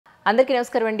అందరికీ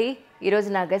నమస్కారం అండి. ఈరోజు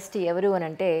నా గెస్ట్ ఎవరు అని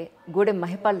అంటే గూడెం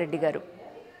మహిపాల్ రెడ్డి గారు.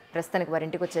 ప్రస్తుతానికి వారి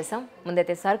ఇంటికి వచ్చేసాం.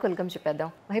 ముందైతే సార్ వెల్కమ్ చెప్పేద్దాం.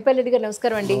 మహిపాల్ రెడ్డి గారు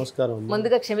నమస్కారం అండి.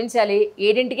 ముందుగా క్షమించాలి,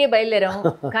 7ంటికే బయలుదేరాం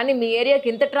కానీ మీ ఏరియాకి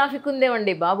ఇంత ట్రాఫిక్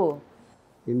ఉందేమండి బాబు.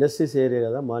 ఇండస్ట్రీస్ ఏరియా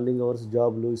కదా, మార్నింగ్ అవర్స్,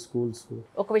 జాబ్లు, స్కూల్స్.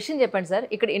 ఒక విషయం చెప్పండి సార్,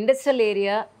 ఇక్కడ ఇండస్ట్రియల్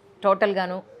ఏరియా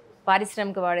టోటల్గాను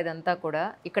పారిశ్రామిక వాడేదంతా కూడా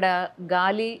ఇక్కడ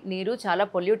గాలి నీరు చాలా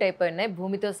పొల్యూట్ అయిపోయినాయి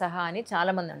భూమితో సహా అని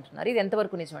చాలామంది అంటున్నారు. ఇది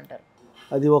ఎంతవరకు నిజం అంటారు?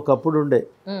 అది ఒకప్పుడు ఉండే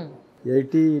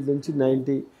 80 నుంచి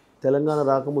 90 తెలంగాణ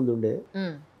రాకముందు ఉండే.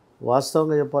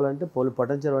 వాస్తవంగా చెప్పాలంటే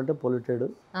పటంచెరు అంటే పొల్యూటెడ్.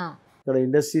 ఇక్కడ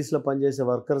ఇండస్ట్రీస్లో పనిచేసే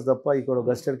వర్కర్స్ తప్ప ఇక్కడ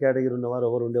గస్టెడ్ కేటగిరీ ఉన్నవారు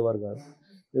ఎవరు ఉండేవారు కాదు.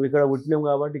 మేము ఇక్కడ పుట్టినాం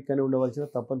కాబట్టి ఇక్కడనే ఉండవలసిన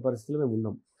తప్పని పరిస్థితులు మేము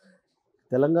ఉన్నాం.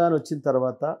 తెలంగాణ వచ్చిన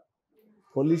తర్వాత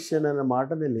పొల్యూషన్ అనే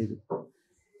మాటనే లేదు.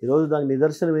 ఈరోజు దానికి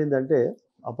నిదర్శనం ఏంటంటే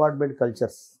అపార్ట్మెంట్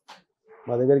కల్చర్స్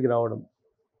మా దగ్గరికి రావడం,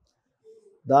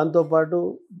 దాంతోపాటు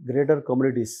గ్రేటర్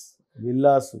కమ్యూనిటీస్,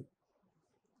 విల్లాసు,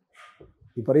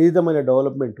 విపరీతమైన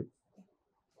డెవలప్మెంట్.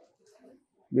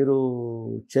 మీరు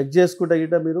చెక్ చేసుకుంటే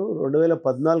గిట్ట మీరు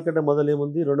 2014 కంటే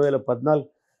మొదలేముంది, 2014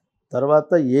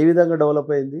 తర్వాత ఏ విధంగా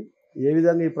డెవలప్ అయింది, ఏ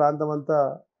విధంగా ఈ ప్రాంతం అంతా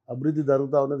అభివృద్ధి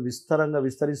జరుగుతూ ఉన్నది,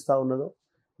 విస్తరిస్తూ ఉన్నదో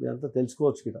మీరంతా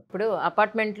తెలుసుకోవచ్చు. ఇక్కడ ఇప్పుడు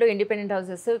అపార్ట్మెంట్లు, ఇండిపెండెంట్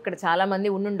హౌసెస్ ఇక్కడ చాలా మంది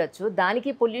ఉండుండొచ్చు. దానికి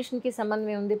పొల్యూషన్ కి సంబంధం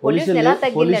ఏముంది?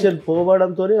 పొల్యూషన్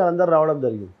పోవడంతో అందరూ రావడం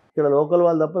జరిగింది. ఇక్కడ లోకల్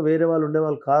వాళ్ళు తప్ప వేరే వాళ్ళు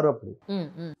ఉండేవాళ్ళు కారు. అప్పుడు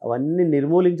అవన్నీ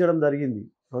నిర్మూలించడం జరిగింది.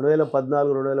 2014,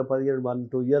 2017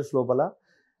 1-2 ఇయర్స్ లోపల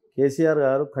కేసీఆర్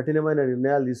గారు కఠినమైన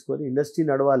నిర్ణయాలు తీసుకొని ఇండస్ట్రీ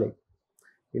నడవాలి,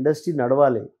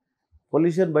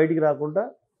 పొల్యూషన్ బయటికి రాకుండా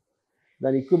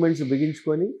దాని ఎక్విప్మెంట్స్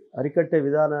బిగించుకొని అరికట్టే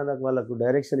విధానానికి వాళ్ళకు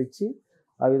డైరెక్షన్ ఇచ్చి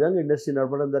ఆ విధంగా ఇండస్ట్రీ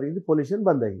నడపడం జరిగింది. పొల్యూషన్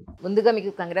బంద్ అయింది. ముందుగా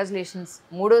మీకు కంగ్రాచులేషన్స్.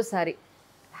 3వ సారి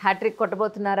హ్యాట్రిక్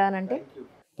కొట్టబోతున్నారా అని అంటే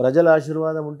ప్రజల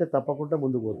ఆశీర్వాదం ఉంటే తప్పకుండా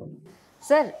ముందుకు పోతాం.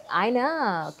 సార్, ఆయన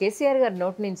కేసీఆర్ గారి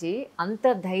నోటి నుంచి అంత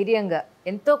ధైర్యంగా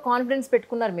ఎంతో కాన్ఫిడెన్స్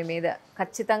పెట్టుకున్నారు మీ మీద,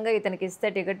 ఖచ్చితంగా ఇతనికి ఇస్తే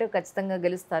టికెట్ ఖచ్చితంగా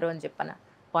గెలుస్తారు అని చెప్పిన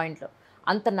పాయింట్లో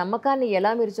అంత నమ్మకాన్ని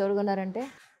ఎలా మీరు చూరగొన్నారంటే?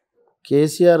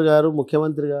 కేసీఆర్ గారు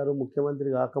ముఖ్యమంత్రి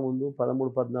కాకముందు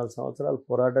 13-14 సంవత్సరాలు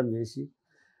పోరాటం చేసి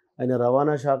ఆయన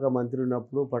రవాణా శాఖ మంత్రి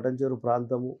ఉన్నప్పుడు పటంచెరు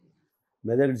ప్రాంతము,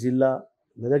 మెదక్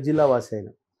జిల్లా వాసి అయిన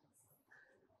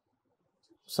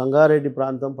సంగారెడ్డి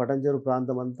ప్రాంతం, పటంచెరు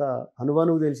ప్రాంతం అంతా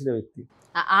అనువనువు తెలిసిన వ్యక్తి.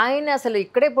 ఆయన అసలు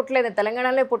ఇక్కడే పుట్టలేదు,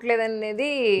 తెలంగాణలో పుట్టలేదనేది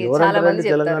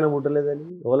తెలంగాణ పుట్టలేదని,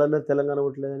 ఎవరన్నా తెలంగాణ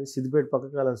పుట్టలేదని. సిద్దిపేట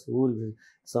పక్కకాల ఊరు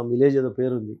సమ్ విలేజ్ ఏదో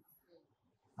పేరుంది.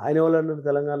 ఆయన ఎవరన్నారు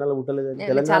తెలంగాణలో పుట్టలేదని?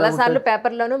 చాలా సార్లు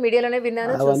పేపర్లోను మీడియాలోనే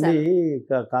విన్నాను. అవన్నీ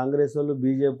కాంగ్రెస్ వాళ్ళు,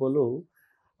 బీజేపీ వాళ్ళు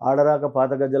ఆడరాక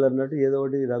పాత గజ్జలు అన్నట్టు ఏదో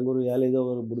ఒకటి రంగులు వేయాలి, ఏదో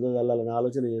ఒకటి బురద చల్లాలని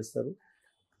ఆలోచన చేస్తారు.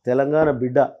 తెలంగాణ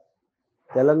బిడ్డ,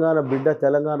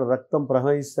 తెలంగాణ రక్తం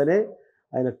ప్రవహిస్తేనే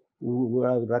ఆయన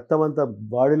రక్తం అంతా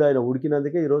బాడీలో ఆయన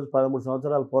ఉడికినందుకే ఈరోజు 13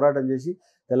 సంవత్సరాలు పోరాటం చేసి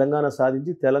తెలంగాణ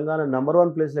సాధించి తెలంగాణ #1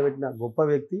 ప్లేస్లో పెట్టిన గొప్ప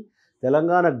వ్యక్తి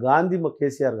తెలంగాణ గాంధీ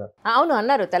కేసీఆర్ గారు. అవును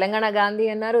అన్నారు, తెలంగాణ గాంధీ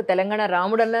అన్నారు, తెలంగాణ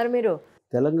రాముడు అన్నారు. మీరు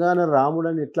తెలంగాణ రాముడు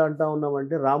అని ఎట్లా అంటా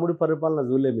ఉన్నామంటే రాముడి పరిపాలన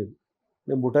చూడలేదు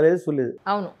మేము పుట్టలేదు, చూడలేదు.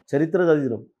 అవును, చరిత్ర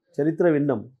చదివినాం, చరిత్ర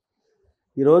విన్నాం.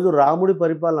 ఈరోజు రాముడి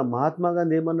పరిపాలన, మహాత్మా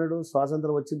గాంధీ ఏమన్నాడు?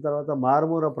 స్వాతంత్రం వచ్చిన తర్వాత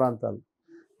మారుమూల ప్రాంతాలు,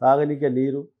 తాగనీకే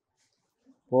నీరు,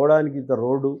 పోవడానికి ఇంత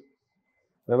రోడ్డు,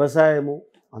 వ్యవసాయము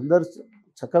అందరు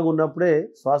చక్కగా ఉన్నప్పుడే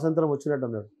స్వాతంత్రం వచ్చినట్టు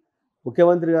అన్నాడు.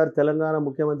 ముఖ్యమంత్రి గారు తెలంగాణ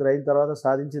ముఖ్యమంత్రి అయిన తర్వాత,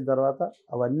 సాధించిన తర్వాత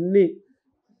అవన్నీ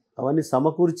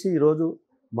సమకూర్చి ఈరోజు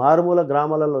మారుమూల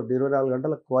గ్రామాలలో 24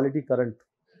 గంటల quality current,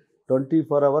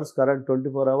 24 hours current,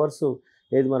 24 hours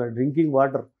ఏది మన డ్రింకింగ్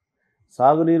వాటర్,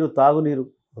 సాగునీరు, తాగునీరు,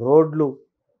 రోడ్లు,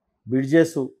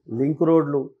 బ్రిడ్జెస్, లింక్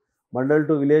రోడ్లు, mandal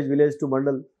to village, village to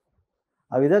mandal,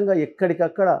 ఆ విధంగా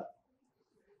ఎక్కడికక్కడ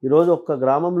ఈరోజు ఒక్క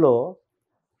గ్రామంలో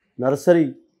నర్సరీ,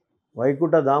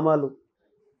 వైకుంఠ ధామాలు,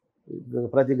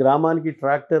 ప్రతి గ్రామానికి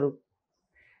ట్రాక్టరు,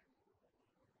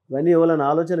 ఇవన్నీ ఎవరైనా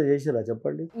ఆలోచన చేసిరా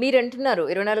చెప్పండి? మీరు అంటున్నారు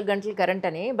 24 గంటలు కరెంట్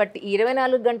అని, బట్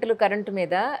 24 గంటలు కరెంటు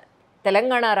మీద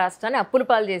తెలంగాణ రాష్ట్రాన్ని అప్పుల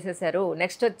పాలు చేసేసారు.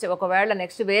 ఒకవేళ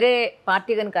నెక్స్ట్ వేరే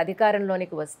పార్టీ కనుక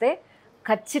అధికారంలోనికి వస్తే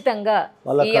ఖచ్చితంగా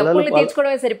ఈ అప్పుల్ని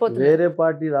తీర్చుకోవడమే సరిపోతుంది. వేరే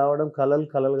పార్టీ రావడం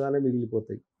కలలుగానే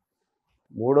మిగిలిపోతాయి.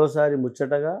 3వసారి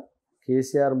ముచ్చటగా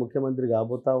కేసీఆర్ ముఖ్యమంత్రి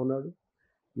కాబోతా ఉన్నాడు.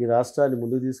 ఈ రాష్ట్రాన్ని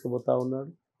ముందుకు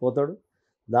తీసుకుపోతాడు.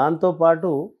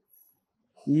 దాంతోపాటు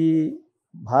ఈ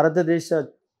భారతదేశ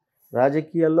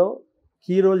రాజకీయాల్లో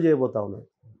కీ రోల్ చేయబోతా ఉన్నాడు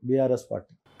BRS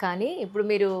పార్టీ. కానీ ఇప్పుడు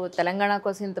మీరు తెలంగాణ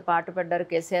కోసం ఇంత పాటుపడ్డారు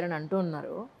కేసీఆర్ అని అంటూ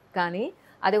ఉన్నారు, కానీ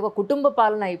అది ఒక కుటుంబ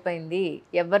పాలన అయిపోయింది,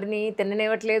 ఎవరిని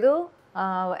తిన్ననివ్వట్లేదు,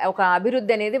 ఒక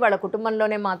అభివృద్ధి అనేది వాళ్ళ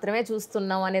కుటుంబంలోనే మాత్రమే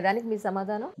చూస్తున్నాం అనే దానికి మీ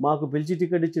సమాధానం? మాకు పిలిచి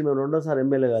టికెట్ ఇచ్చి మేము 2వసారి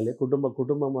ఎమ్మెల్యే కాలే.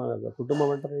 కుటుంబం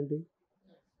అంటారు ఏంటి?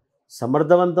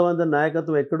 సమర్థవంతమైన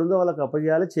నాయకత్వం ఎక్కడుందో వాళ్ళకి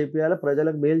అప్పగియాలి, చేపియాలి,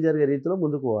 ప్రజలకు మేలు జరిగే రీతిలో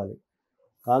ముందుకు పోవాలి.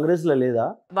 కాంగ్రెస్లో లేదా?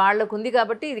 వాళ్ళకు ఉంది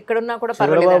కాబట్టి ఇక్కడ ఉన్నా కూడా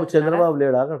పర్వాలేదు అంటున్నారా? చంద్రబాబు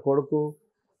లేడా అక్కడ? కొడుకు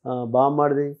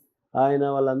బామ్మడిది ఆయన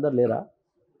వాళ్ళందరూ లేరా?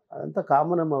 అదంతా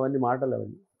కామన్ అమ్మ, అవన్నీ మాటలు,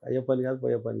 అవన్నీ అయ్యే పని కాదు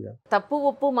పోయే పని కాదు. తప్పు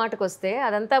ఒప్పు మాటకు వస్తే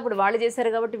అదంతా ఇప్పుడు వాళ్ళు చేశారు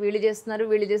కాబట్టి వీళ్ళు చేస్తున్నారు,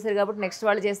 వీళ్ళు చేశారు కాబట్టి నెక్స్ట్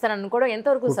వాళ్ళు చేస్తారు అనుకోవడం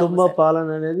ఎంతవరకు కుటుంబ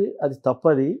పాలన అనేది అది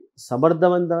తప్పది.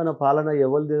 సమర్థవంతమైన పాలన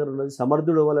ఎవరి దగ్గర ఉన్నది,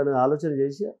 సమర్థుడు ఎవరనేది ఆలోచన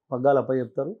చేసి పగ్గాలపై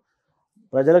చెప్తారు,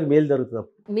 ప్రజలకు మేలు జరుగుతుంది.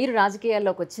 మీరు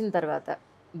రాజకీయాల్లోకి వచ్చిన తర్వాత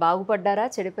బాగుపడ్డారా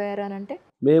చెడిపోయారా అని అంటే?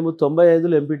 మేము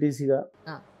 95లో ఎంపీటీసీగా,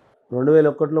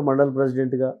 2001లో మండల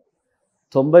ప్రెసిడెంట్గా,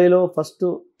 90లో ఫస్ట్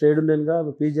ట్రేడ్ యూనియన్గా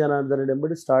పీజీ అనంతరం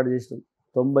ఎంబడి స్టార్ట్ చేసినాం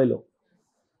 90లో.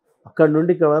 అక్కడి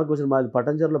నుండి ఇక్కడ వరకు వచ్చిన మాది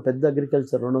పటంచెరులో పెద్ద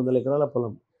అగ్రికల్చర్, 200 ఎకరాల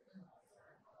పొలం,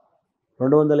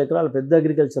 200 ఎకరాల పెద్ద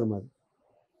అగ్రికల్చర్ మాది.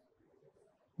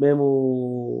 మేము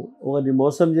ఒకరిని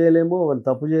మోసం చేయలేము, ఒకరిని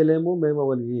తప్పు చేయలేము, మేము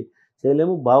ఒకరికి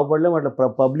చేయలేము, బాగుపడలేము. అట్లా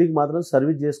పబ్లిక్ మాత్రం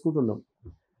సర్వీస్ చేసుకుంటున్నాం.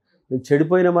 మేము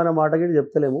చెడిపోయినామన్న మాట కూడా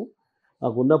చెప్తలేము.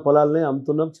 మాకున్న పొలాలనే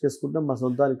అమ్ముతున్నాం, చేసుకుంటున్నాం, మా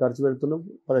సొంతానికి ఖర్చు పెడుతున్నాం,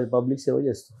 పబ్లిక్ సేవ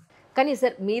చేస్తున్నాం. కానీ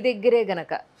సార్ మీ దగ్గరే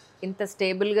గనక ఇంత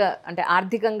స్టేబుల్గా అంటే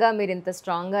ఆర్థికంగా మీరు ఇంత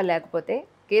స్ట్రాంగ్గా లేకపోతే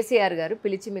కేసీఆర్ గారు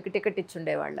పిలిచి మీకు టికెట్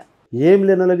ఇచ్చుండేవాళ్ళ? ఏం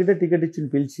లేని వాళ్ళకి టికెట్ ఇచ్చింది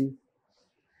పిలిచి.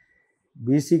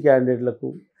 బీసీ క్యాండిడేట్లకు,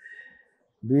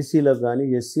 బీసీలకు కానీ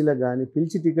ఎస్సీలకు కానీ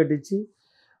పిలిచి టికెట్ ఇచ్చి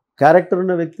క్యారెక్టర్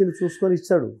ఉన్న వ్యక్తిని చూసుకొని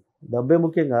ఇచ్చాడు. డబ్బే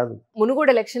ముఖ్యం కాదు.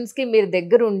 మునుగోడు ఎలక్షన్స్కి మీరు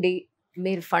దగ్గరుండి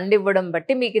మీరు ఫండ్ ఇవ్వడం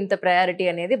బట్టి మీకు ఇంత ప్రయారిటీ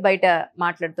అనేది బయట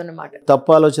మాట్లాడుతున్న మాట.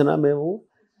 తప్పు ఆలోచన. మేము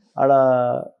ఆడ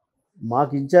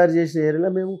మాకు ఇన్ఛార్జ్ చేసిన ఏరియాలో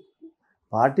మేము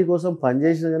పార్టీ కోసం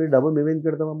పనిచేసిన కానీ డబ్బు మేమేం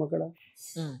పెడతామమ్మ? అక్కడ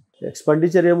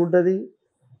ఎక్స్పెండిచర్ ఏముంటుంది?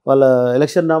 వాళ్ళ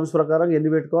ఎలక్షన్ నామ్స్ ప్రకారం ఎన్ని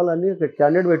పెట్టుకోవాలి అన్నీ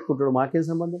క్యాండిడేట్ పెట్టుకుంటాడు, మాకేం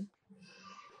సంబంధం?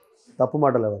 తప్పు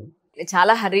మాటలు అవన్నీ.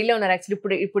 చాలా హరీలో ఉన్నారు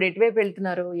యాక్చువల్లీ. ఇప్పుడు ఎటువైపు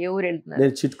వెళ్తున్నారు? ఏ ఊరు వెళ్తున్నారు?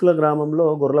 నేను చిట్కుల గ్రామంలో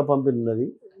గొర్రెల పంపిణీ ఉన్నది,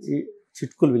 ఈ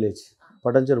చిట్కుల్ విలేజ్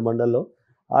పటంచెరు మండల్లో.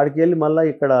 ఆడికి వెళ్ళి మళ్ళీ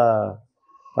ఇక్కడ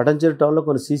పటంచెరు టౌన్లో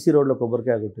కొన్ని సీసీ రోడ్లో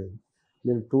కొబ్బరికాయ కొట్టేది.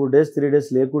 నేను 2 days 3 days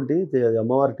లేకుంటే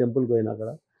అమ్మవారి టెంపుల్కి పోయినా అక్కడ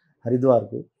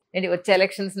హరిద్వార్కు. వచ్చే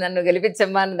ఎలక్షన్స్ నన్ను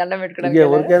గెలిపించమ్మా అని దండం పెట్టుకోవడం.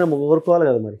 ఎవరికైనా కోరుకోవాలి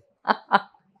కదా మరి.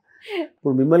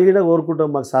 ఇప్పుడు మిమ్మల్ని కూడా కోరుకుంటాం,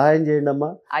 మాకు సహాయం చేయండి అమ్మా.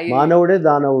 మానవుడే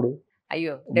దానవుడు,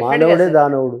 అయ్యో మానవుడే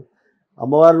దానవుడు.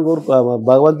 అమ్మవారిని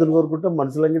భగవంతుని కోరుకుంటాం,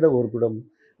 మనుషులను కూడా కోరుకుంటాం.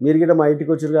 మీరు కూడా మా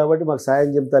ఇంటికి వచ్చారు కాబట్టి మాకు సాయం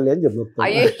చెప్తాలి అని చెప్తాం.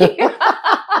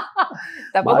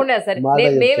 తప్పకుండా సార్.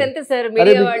 మేమెంత సార్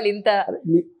మీడియా వాళ్ళు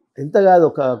ఇంత కాదు.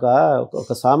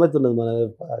 ఒక సామెత ఉన్నది మన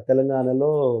తెలంగాణలో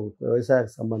వ్యవసాయ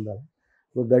సంబంధాలు.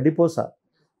 గడ్డిపోస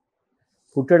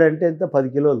పుట్టాడంటే ఎంత 10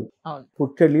 కిలోలు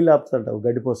పుట్టాడు నీళ్ళు ఆపుతాడంట ఒక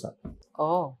గడ్డిపోస.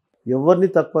 ఎవరిని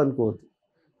తక్కువ అనుకోవద్దు,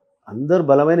 అందరు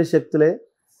బలమైన శక్తులే,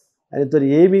 ఆయనతో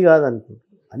ఏమీ కాదు అనుకో,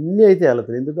 అన్నీ అయితే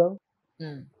వెళ్తారు. ఎందుకు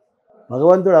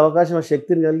భగవంతుడు అవకాశం ఆ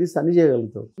శక్తిని కలిగిస్తే అన్ని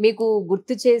చేయగలుగుతాడు. మీకు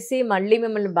గుర్తు చేసి మళ్ళీ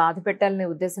మిమ్మల్ని బాధ పెట్టాలనే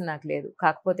ఉద్దేశం నాకు లేదు.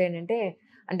 కాకపోతే ఏంటంటే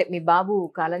అంటే మీ బాబు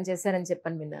కాలం చేశారని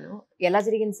చెప్పని విన్నాను. ఎలా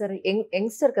జరిగింది సార్?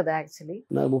 యంగ్స్టర్ కదా యాక్చువల్లీ.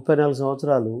 నాకు 34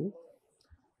 సంవత్సరాలు.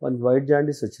 వానికి వైట్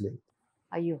జాండీస్ వచ్చినాయి.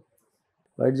 అయ్యో.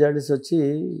 వైట్ జాండీస్ వచ్చి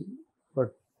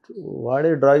వాడే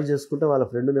డ్రాయింగ్ చేసుకుంటే వాళ్ళ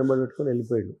ఫ్రెండ్ నెంబర్ పెట్టుకొని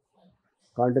వెళ్ళిపోయాడు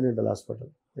కాంటినెంటల్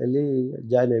హాస్పిటల్. వెళ్ళి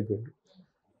జాయిన్ అయిపోయాడు.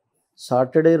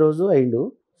 సాటర్డే రోజు అయిండు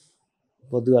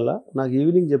పొద్దుగల. నాకు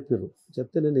ఈవినింగ్ చెప్పారు.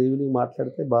 చెప్తే నేను ఈవినింగ్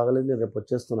మాట్లాడితే బాగలేదు, నేను రేపు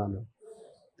వచ్చేస్తున్నాను.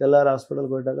 తెల్లారి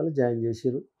హాస్పిటల్కి పోయాక జాయిన్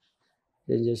చేసిరు.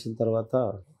 జాయిన్ చేసిన తర్వాత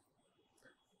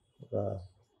ఒక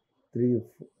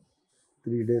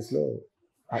 3 daysలో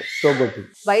స్ట్రోక్ కొట్టింది.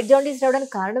 వైట్ జాండీస్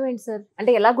రావడానికి కారణం ఏంటి సార్?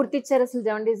 అంటే ఎలా గుర్తించారు అసలు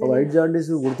జాండీస్? వైట్ జాండీస్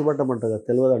గుర్తుపట్టమంటారు కదా,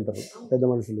 తెలియదు అంటారు పెద్ద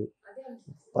మనుషులు.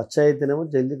 పచ్చ అయితేనేమో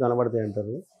జల్దీ కనబడతాయి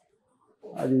అంటారు.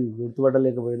 అది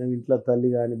గుర్తుపట్టలేకపోయినా ఇంట్లో తల్లి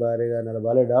కానీ భార్య కానీ అలా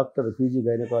వాళ్ళే డాక్టర్, పీజీ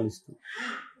గైనకాలజిస్ట్,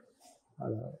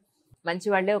 అలా మంచి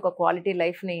వాళ్ళే ఒక క్వాలిటీ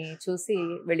లైఫ్ని చూసి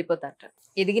వెళ్ళిపోతారట.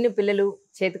 ఎదిగిన పిల్లలు,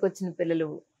 చేతికొచ్చిన పిల్లలు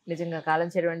నిజంగా కాలం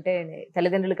చేయడం అంటే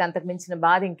తల్లిదండ్రులకి అంతకు మించిన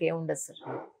బాధ ఇంకేం ఉండదు సార్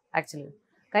యాక్చువల్గా.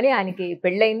 కానీ ఆయనకి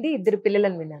పెళ్ళయింది, 2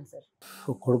 పిల్లలని విన్నాను సార్.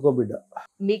 కొడుకో బిడ్డ.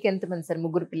 మీకు ఎంతమంది సార్?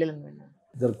 3 పిల్లలని విన్నాను.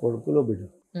 2 కొడుకులో బిడ్డ.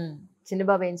 చిన్న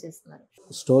బాబు ఏం చేస్తున్నారు?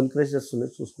 స్టోన్ క్రషర్స్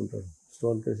ఉన్నాయి, చూసుకుంటాడు.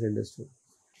 Stone crush industry.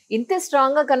 ఇంత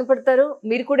స్ట్రాంగ్గా కనపడతారు,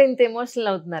 మీరు కూడా ఇంత ఎమోషనల్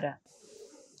అవుతున్నారా?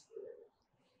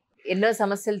 ఎన్నో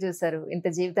సమస్యలు చూసారు, ఇంత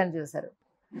జీవితాన్ని చూసారు.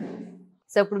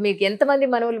 సో ఇప్పుడు మీకు ఎంతమంది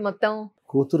మనవులు మొత్తం?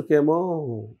 కూతురుకేమో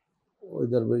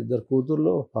ఇద్దరు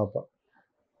కూతుర్లో పాప.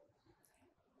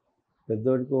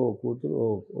 పెద్దవాడికి ఓ కూతురు,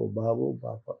 ఓ బాబు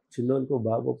పాప. చిన్నవాడికి ఓ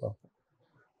బాబు పాప.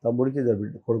 తమ్ముడికి 2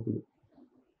 బిడ్డ కొడుకులు.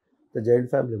 జాయింట్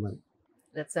ఫ్యామిలీ మరి.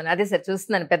 అదే సార్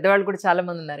చూస్తున్నాను, పెద్దవాళ్ళు కూడా చాలా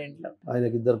మంది ఉన్నారు ఇంట్లో.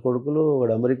 ఆయనకి 2 కొడుకులు,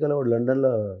 వాడు అమెరికాలో, వాడు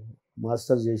లండన్లో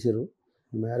మాస్టర్స్ చేసారు.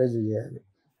 మ్యారేజ్ చేయాలి.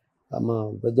 అమ్మ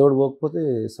పెద్దవాడు పోకపోతే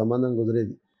సంబంధం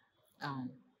కుదిరేది.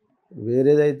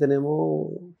 వేరేదైతేనేమో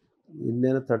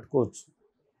ఇన్నైనా తట్టుకోవచ్చు.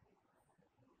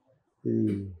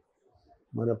 ఇది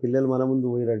మన పిల్లలు మన ముందు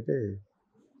పోయారంటే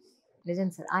నిజం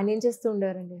సార్. ఆయన ఏం చేస్తూ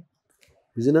ఉండేవారండి?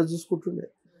 Business చూసుకుంటుండే,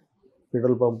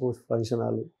 petrol pump, function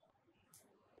hall,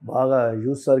 బాగా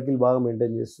యూత్ సర్కిల్ బాగా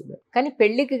మెయింటైన్ చేస్తుండే. కానీ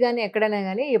పెళ్ళికి కానీ ఎక్కడైనా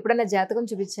కానీ ఎప్పుడైనా జాతకం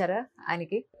చూపించారా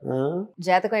ఆయనకి?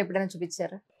 జాతకం ఎప్పుడైనా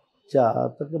చూపించారా?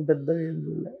 జాతకం పెద్దగా ఏం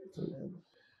చూడలేదు.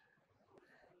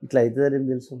 ఇట్లా అవుతుందని ఏం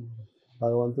తెలుసు,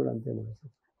 భగవంతుడు అంతే. మనకి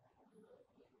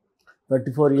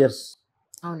 34 years.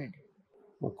 అవునండి.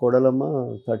 మా కోడలమ్మ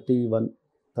 31,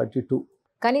 32.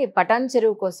 కానీ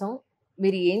పటాన్చెరువు కోసం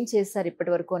మీరు ఏం చేస్తారు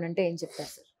ఇప్పటి వరకు అని అంటే ఏం చెప్తారు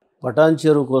సార్?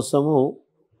 పటాన్చెరు కోసము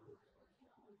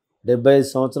 75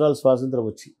 సంవత్సరాలు స్వాతంత్రం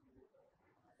వచ్చి,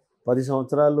 10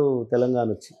 సంవత్సరాలు తెలంగాణ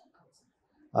వచ్చి,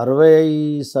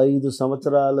 65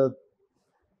 సంవత్సరాల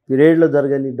పీరియడ్లో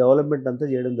జరగని డెవలప్మెంట్ అంతా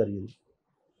చేయడం జరిగింది.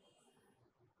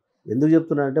 ఎందుకు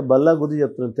చెప్తున్నా అంటే బల్లా గుద్ది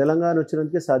చెప్తున్నాను, తెలంగాణ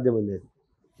వచ్చినందుకే సాధ్యమైంది. అది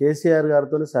కేసీఆర్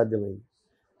గారితోనే సాధ్యమైంది.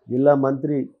 జిల్లా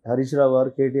మంత్రి హరీష్ రావు గారు,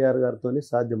 కేటీఆర్ గారితోనే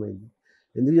సాధ్యమైంది.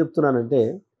 ఎందుకు చెప్తున్నానంటే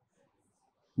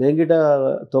మేంగిట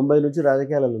 90 నుంచి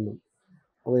రాజకీయాలలో ఉన్నాం.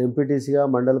 ఒక ఎంపీటీసీగా,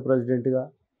 మండల ప్రెసిడెంట్గా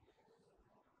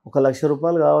 1 లక్ష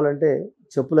రూపాయలు కావాలంటే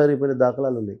చెప్పులు అరిగిపోయిన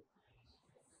దాఖలాలు ఉన్నాయి.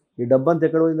 ఈ డబ్బంతా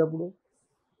ఎక్కడ పోయింది అప్పుడు?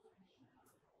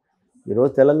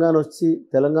 ఈరోజు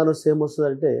తెలంగాణ వస్తే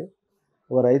ఏమొస్తుందంటే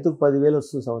ఒక రైతుకు 10,000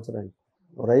 వస్తుంది సంవత్సరానికి.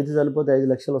 ఒక రైతు చనిపోతే 5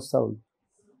 లక్షలు వస్తూ ఉంది.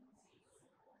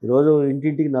 ఈరోజు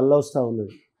ఇంటింటికి నల్ల వస్తూ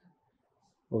ఉన్నది.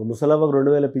 ఒక ముసలవ్వకు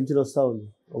 2,000 పింఛన్ వస్తూ ఉంది.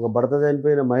 ఒక భర్త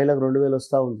చనిపోయిన మహిళకు 2,000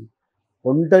 వస్తూ ఉంది.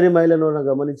 ఒంటరి మహిళను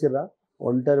గమనించిర్రా?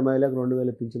 ఒంటరి మహిళకు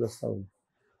 2,000 పింఛన్ వస్తూ ఉంది.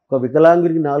 ఒక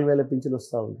వికలాంగుడికి 4,000 పింఛన్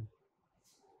వస్తూ ఉంది.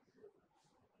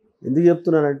 ఎందుకు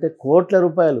చెప్తున్నానంటే కోట్ల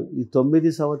రూపాయలు ఈ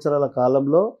 9 సంవత్సరాల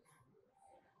కాలంలో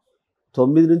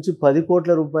 9 నుంచి 10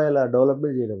 కోట్ల రూపాయల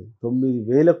డెవలప్మెంట్ చేయడం.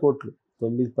 9,000 కోట్లు,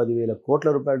 9-10,000 కోట్ల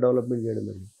రూపాయల డెవలప్మెంట్ చేయడం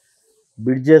జరిగింది.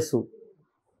 Bridges,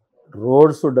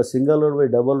 roads, single road by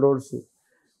double roads,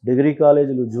 degree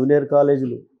కాలేజీలు, జూనియర్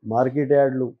కాలేజీలు, market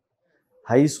యార్డ్లు,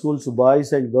 high schools,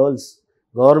 boys and girls,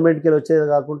 గవర్నమెంట్కి వెళ్ళి వచ్చేది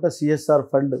కాకుండా సిఎస్ఆర్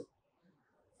ఫండ్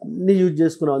అన్నీ యూజ్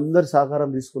చేసుకున్నాం. అందరి సహకారం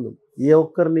తీసుకున్నాం. ఏ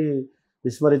ఒక్కరిని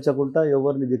విస్మరించకుండా,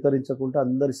 ఎవరిని ధిక్కరించకుండా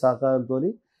అందరి సహకారంతో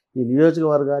ఈ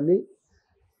నియోజకవర్గాన్ని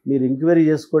మీరు ఎంక్వైరీ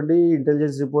చేసుకోండి,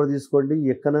 ఇంటెలిజెన్స్ రిపోర్ట్ తీసుకోండి,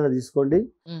 ఎక్కడైనా తీసుకోండి.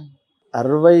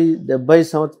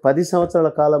 10 సంవత్సరాల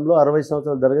కాలంలో 60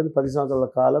 సంవత్సరాలు జరిగింది. 10 సంవత్సరాల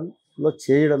కాలంలో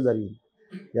చేయడం జరిగింది.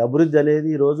 ఈ అభివృద్ధి అనేది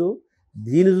ఈరోజు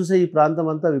దీన్ని చూసే ఈ ప్రాంతం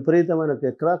అంతా విపరీతమైన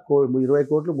ఎకరా 20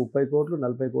 కోట్లు, 30 కోట్లు,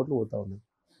 40 కోట్లు పోతూ ఉన్నాయి.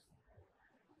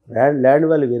 ల్యాండ్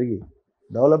వాల్యూ పెరిగి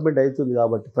డెవలప్మెంట్ అవుతుంది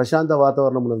కాబట్టి ప్రశాంత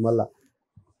వాతావరణం ఉన్నది. మళ్ళీ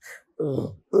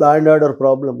లా అండ్ ఆర్డర్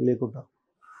ప్రాబ్లం లేకుండా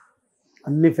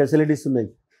అన్ని ఫెసిలిటీస్ ఉన్నాయి.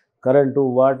 కరెంటు,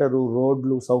 వాటరు,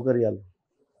 రోడ్లు, సౌకర్యాలు.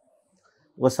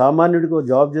 ఒక సామాన్యుడికి ఒక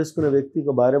జాబ్ చేసుకునే వ్యక్తి,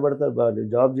 ఒక భార్య భర్త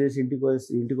జాబ్ చేసి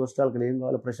ఇంటికి వస్తే అక్కడ ఏం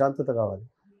కావాలి? ప్రశాంతత కావాలి,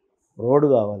 రోడ్డు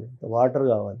కావాలి, వాటర్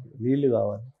కావాలి, నీళ్లు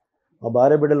కావాలి. మా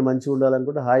భార్య బిడ్డలు మంచిగా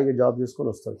ఉండాలనుకుంటే హాయిగా జాబ్ చేసుకొని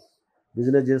వస్తాడు,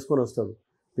 బిజినెస్ చేసుకొని వస్తాడు.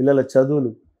 పిల్లల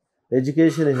చదువులు,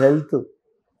 ఎడ్యుకేషన్, హెల్త్.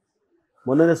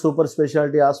 మొన్ననే సూపర్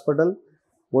స్పెషాలిటీ హాస్పిటల్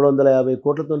 350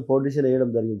 కోట్లతో ఫౌండేషన్ వేయడం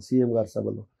జరిగింది సీఎం గారి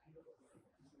సభలో.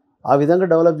 ఆ విధంగా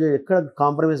డెవలప్ ఎక్కడ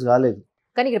కాంప్రమైజ్ కాలేదు.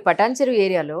 కానీ ఇక్కడ పటాన్చెరు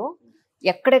ఏరియాలో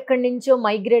ఎక్కడెక్కడి నుంచో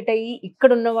మైగ్రేట్ అయ్యి ఇక్కడ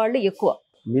ఉన్న వాళ్ళు ఎక్కువ.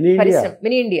 మినీ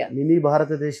ఇండియా, మినీ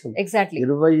భారతదేశం. ఎగ్జాక్ట్లీ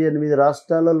 28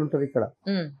 రాష్ట్రాలలో ఉంటారు ఇక్కడ.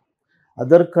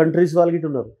 అదర్ కంట్రీస్ వాళ్ళకి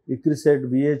ఉన్నారు. ఇక్రిసెట్,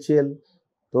 బిహెచ్ఎల్,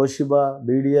 తోషిబా,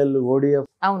 బీడిఎల్, ఓడిఎఫ్,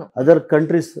 అవును, అదర్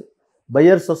కంట్రీస్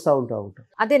బయర్స్ వస్తూ ఉంటారు.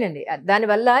 అదేనండి.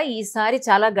 దానివల్ల ఈసారి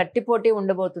చాలా గట్టి పోటీ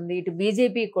ఉండబోతుంది. ఇటు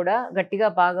బీజేపీ కూడా గట్టిగా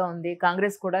బాగా ఉంది,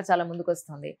 కాంగ్రెస్ కూడా చాలా ముందుకు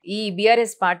వస్తుంది. ఈ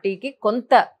BRS పార్టీకి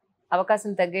కొంత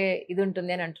అవకాశం తగ్గే ఇది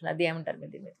ఉంటుంది అని అంటున్నారు. అది ఏమంటారు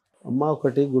మీరు దీని మీద? అమ్మ,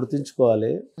 ఒకటి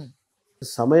గుర్తుంచుకోవాలి,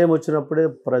 సమయం వచ్చినప్పుడే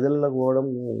ప్రజలకు పోవడం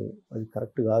అది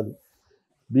కరెక్ట్ కాదు.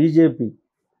 బీజేపీ,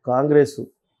 కాంగ్రెస్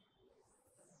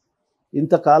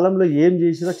ఇంతకాలంలో ఏం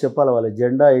చేసినా చెప్పాలి. వాళ్ళ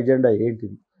ఎజెండా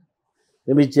ఏంటిది,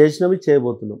 మేము ఇది చేసినాం, ఇది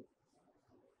చేయబోతున్నాం,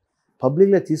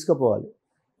 పబ్లిక్లో తీసుకుపోవాలి.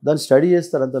 దాన్ని స్టడీ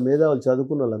చేస్తారు అంత మేధావులు,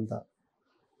 చదువుకున్న వాళ్ళంతా.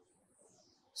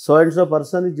 So and so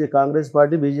person Congress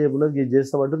party, BJP ఉన్నది ఇది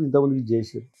చేస్తామంటారు. ఇంతకుముందుకు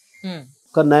చేసారు.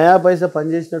 ఒక నయా పైసా పని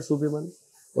చేసినట్టు చూపిమని.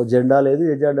 ఓ ఎజెండా లేదు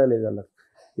అలా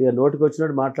ఇక నోటికి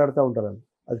వచ్చినట్టు మాట్లాడుతూ ఉంటారు.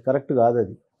 అది కరెక్ట్ కాదు.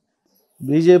 అది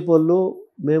బీజేపీ వాళ్ళు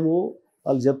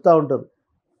వాళ్ళు చెప్తూ ఉంటారు,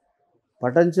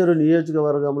 పటాన్చెరు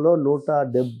నియోజకవర్గంలో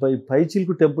 170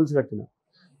 పైచిలకు టెంపుల్స్ కట్టిన.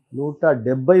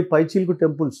 170 పైచిలకు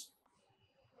టెంపుల్స్.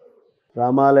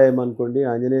 రామాలయం అనుకోండి,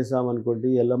 ఆంజనేయ స్వామి అనుకోండి,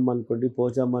 ఎల్లమ్మ అనుకోండి,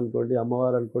 పోచమ్మ అనుకోండి,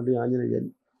 అమ్మవారు అనుకోండి, ఆంజనేయ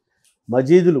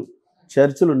మజీదులు,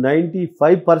 చర్చిలు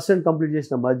 95% కంప్లీట్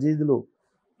చేసిన మజీదులు,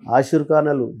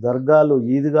 ఆశీర్ఖానాలు, దర్గాలు,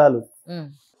 ఈద్గాలు,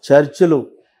 చర్చిలు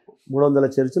 300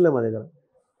 చర్చిలే మా దగ్గర.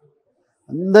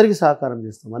 అందరికీ సహకారం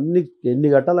చేస్తాం. ఎన్ని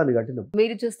కట్టాలి అన్ని కట్టినాం.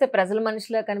 మీరు చూస్తే ప్రజల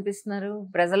మనిషిలా కనిపిస్తున్నారు.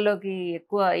 ప్రజల్లోకి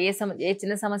ఎక్కువ ఏ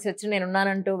చిన్న సమస్య వచ్చినా నేను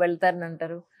ఉన్నానంటూ వెళ్తారని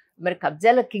అంటారు. మరి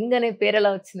కబ్జాల కింగ్ అనే పేరు ఎలా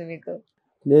వచ్చింది మీకు?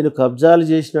 నేను కబ్జాలు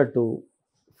చేసినట్టు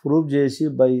ప్రూఫ్ చేసి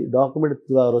బై డాక్యుమెంట్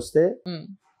ద్వారా వస్తే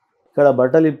ఇక్కడ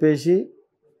బట్టలు ఇప్పేసి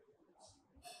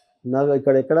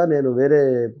నాకు ఇక్కడ నేను వేరే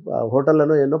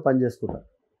హోటళ్లలో ఎన్నో పని చేసుకుంటా.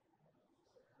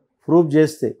 ప్రూఫ్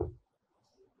చేస్తే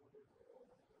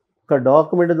ఒక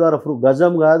డాక్యుమెంట్ ద్వారా ప్రూఫ్,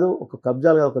 గజం కాదు, ఒక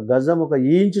కబ్జాలు కాదు, ఒక గజం, 1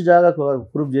 ఇంచు జాగా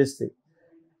ప్రూఫ్ చేస్తే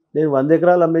నేను 100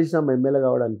 ఎకరాలు అమ్మేసిన ఎమ్మెల్యే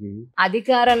కావడానికి.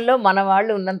 అధికారంలో మన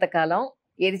వాళ్ళు ఉన్నంత కాలం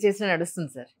ఏది చేసినా నడుస్తుంది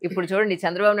సార్. ఇప్పుడు చూడండి,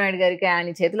 చంద్రబాబు నాయుడు గారికి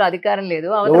ఆయన చేతిలో అధికారం లేదు,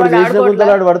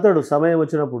 గుంతలాడు పడతాడు సమయం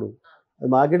వచ్చినప్పుడు. అది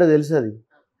మాకిట తెలుసు. అది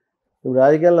మేము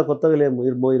రాజకీయాల్లో కొత్తగా లేము,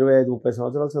 25-30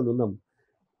 సంవత్సరాల సంది ఉన్నాం.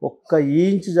 1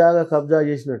 ఇంచు జాగా కబ్జా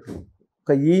చేసినట్టు,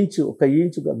 1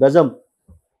 ఇంచు గజం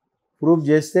ప్రూఫ్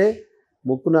చేస్తే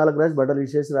 4 రాజు బట్టలు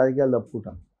ఇచ్చేసి రాజకీయాలు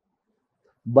తప్పుకుంటాం.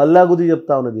 బల్లా గుద్ది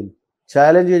చెప్తా ఉన్నా, దీన్ని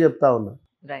ఛాలెంజ్గా చెప్తా ఉన్నా.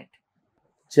 రైట్,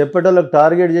 చెప్పేటోళ్ళకి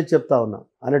టార్గెట్ చేసి చెప్తా ఉన్నా.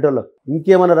 అనేటోళ్ళకి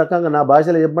ఇంకేమన్నా రకంగా నా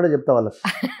భాషలో చెప్పమంటే చెప్తా వాళ్ళకి.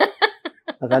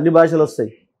 నాకు అన్ని భాషలు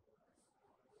వస్తాయి.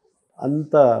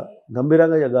 అంత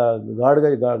గంభీరంగా గాడుగా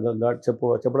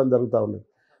చెప్పడం జరుగుతూ ఉన్నది.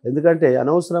 ఎందుకంటే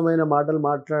అనవసరమైన మాటలు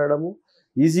మాట్లాడడము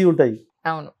ఈజీ ఉంటాయి.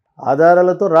 అవును,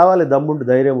 ఆధారాలతో రావాలి, దమ్ముంటే,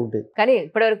 ధైర్యం ఉంటే. కానీ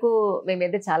ఇప్పటివరకు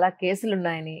మేమైతే చాలా కేసులు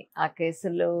ఉన్నాయని, ఆ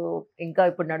కేసులు ఇంకా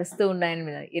ఇప్పుడు నడుస్తూ ఉన్నాయని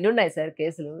మీద ఎన్ని ఉన్నాయి సార్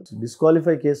కేసులు?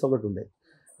 డిస్క్వాలిఫై కేసు ఒకటి ఉండే.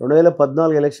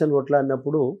 2014 ఎలక్షన్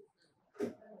కొట్లాడినప్పుడు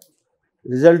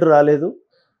రిజల్ట్ రాలేదు.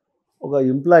 ఒక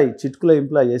employee, Chitkula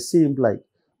employee, SC employee,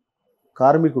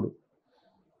 కార్మికుడు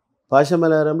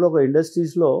పాషమలారంలో ఒక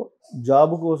ఇండస్ట్రీస్లో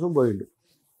జాబ్ కోసం పోయిండు.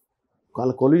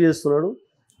 వాళ్ళు కొలువు చేస్తున్నాడు,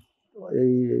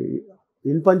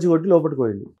 ఇన్పంచి కొట్టి లోపలికి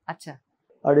పోయిండు.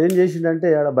 ఆడు ఏం చేసిండంటే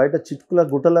ఆడ బయట చిట్కుల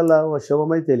గుట్టలలో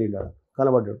శవమై తేలిండు, ఆడ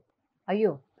కనబడ్డాడు.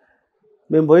 అయ్యో,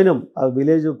 మేము పోయినాం. ఆ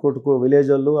విలేజ్ విలేజ్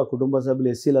వాళ్ళు, ఆ కుటుంబ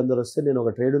సభ్యులు, ఎస్సీలు అందరూ వస్తే నేను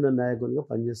ఒక ట్రేడ్ యూనియన్ నాయకునిగా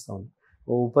పనిచేస్తూ ఉన్నాను.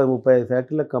 30-35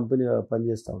 ఫ్యాక్టరీలకు కంపెనీ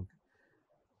పనిచేస్తూ ఉంటాను.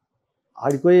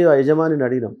 ఆడిపోయి ఆ యజమానిని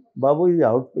అడిగినాం, బాబు ఇది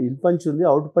ఇన్ పంచ్ ఉంది,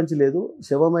 అవుట్ పంచ్ లేదు,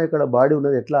 శవమై ఇక్కడ బాడీ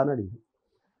ఉన్నది, ఎట్లా అని అడిగింది.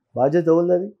 బాధ్యత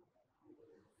ఎవరిది అది?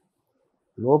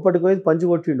 లోపలికి పోయి పంచి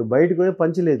కొట్టిండు, బయటకు పోయి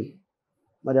పంచి లేదు.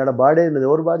 మరి ఆడ బాడీ ఉన్నది,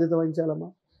 ఎవరు బాధ్యత వహించాలమ్మా?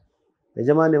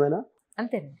 యజమాన్యమేనా?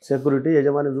 అంతే, సెక్యూరిటీ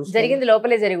యజమాని చూసి జరిగింది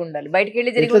లోపలే జరిగి ఉండాలి, బయటికి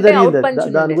వెళ్ళి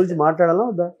దాని గురించి మాట్లాడాలా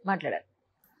వద్దా?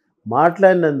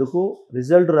 మాట్లాడినందుకు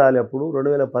రిజల్ట్ రాలే. అప్పుడు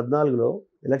 2014లో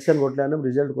ఎలక్షన్ కొట్లాడినాం,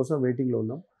 రిజల్ట్ కోసం వెయిటింగ్లో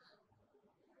ఉన్నాం.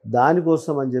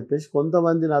 దానికోసం అని చెప్పేసి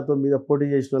కొంతమంది నాతో మీద పోటీ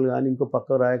చేసిన వాళ్ళు కానీ, ఇంకో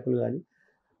పక్క నాయకులు కానీ,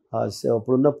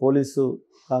 అప్పుడున్న పోలీసు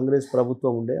కాంగ్రెస్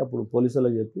ప్రభుత్వం ఉండే, అప్పుడు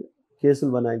పోలీసులకు చెప్పి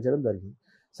కేసులు బనాయించడం జరిగింది.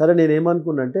 సరే,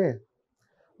 నేనేమనుకున్నంటే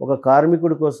ఒక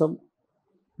కార్మికుడి కోసం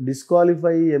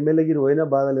డిస్క్వాలిఫై ఎమ్మెల్యేగిరి పోయినా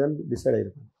బాధ లేదని డిసైడ్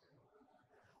అయిపోయింది.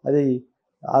 అది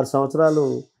 6 సంవత్సరాలు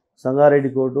సంగారెడ్డి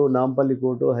కోర్టు, నాంపల్లి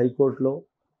కోర్టు, హైకోర్టులో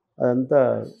అదంతా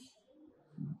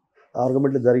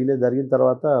ఆర్గ్యుమెంట్లు జరిగిన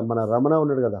తర్వాత మన రమణ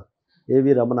ఉన్నాడు కదా,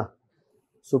 ఏవి రమణ,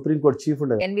 సుప్రీంకోర్టు చీఫ్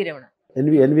ఉండే,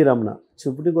 ఎన్వి రమణ,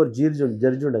 సుప్రీంకోర్టు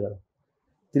జడ్జి ఉండే కదా,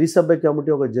 3 సభ్య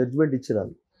కమిటీ ఒక జడ్జిమెంట్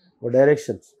ఇచ్చిరారు, ఒక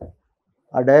డైరెక్షన్స్.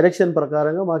 ఆ డైరెక్షన్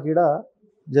ప్రకారంగా మాకు ఇక్కడ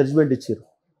జడ్జిమెంట్ ఇచ్చారు.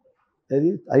 అది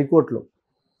హైకోర్టులో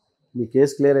నీ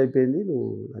కేసు క్లియర్ అయిపోయింది నువ్వు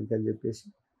అని చెప్పేసి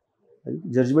అది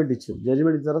జడ్జిమెంట్ ఇచ్చారు.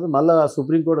 జడ్జిమెంట్ ఇచ్చిన తర్వాత మళ్ళీ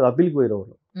సుప్రీంకోర్టు అప్పీల్కి పోయారు.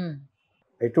 వాళ్ళు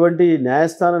ఎటువంటి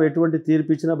న్యాయస్థానం ఎటువంటి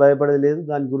తీర్పు ఇచ్చినా భయపడేది లేదు.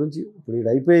 దాని గురించి ఇప్పుడు ఇది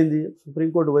అయిపోయింది,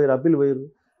 సుప్రీంకోర్టు పోయారు, అప్పీల్ పోయారు.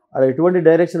 అక్కడ ఎటువంటి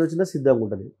డైరెక్షన్ వచ్చినా సిద్ధంగా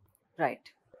ఉంటుంది. రైట్,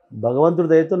 భగవంతుడి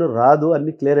దయతో రాదు,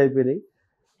 అన్నీ క్లియర్ అయిపోయినాయి.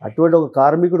 అటువంటి ఒక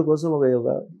కార్మికుడి కోసం,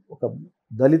 ఒక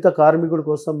దళిత కార్మికుడి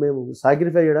కోసం మేము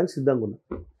సాక్రిఫై చేయడానికి సిద్ధంగా ఉన్నాం.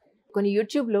 కొన్ని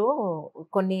యూట్యూబ్లో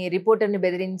కొన్ని రిపోర్టర్ని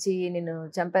బెదిరించి నేను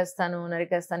చంపేస్తాను,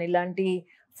 నరికేస్తాను, ఇలాంటి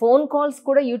ఫోన్ కాల్స్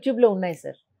కూడా యూట్యూబ్లో ఉన్నాయి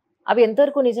సార్. అవి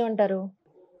ఎంతవరకు నిజం అంటారు?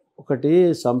 ఒకటి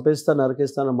చంపేస్తా,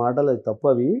 నరికేస్తాను మాటలు అది తప్పు.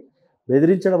 అవి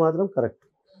బెదిరించడం మాత్రం కరెక్ట్.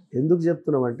 ఎందుకు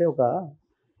చెప్తున్నామంటే, ఒక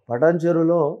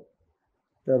పటాన్చెరులో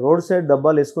రోడ్ సైడ్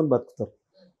డబ్బాలు వేసుకొని బతుకుతారు.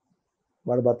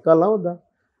 వాడు బతకాలనా వద్దా?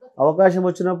 అవకాశం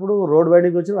వచ్చినప్పుడు రోడ్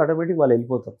వైండింగ్ వచ్చినప్పుడు ఆటోమేటిక్ వాళ్ళు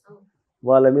వెళ్ళిపోతారు.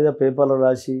 వాళ్ళ మీద పేపర్లు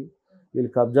రాసి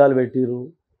వీళ్ళు కబ్జాలు పెట్టిరు,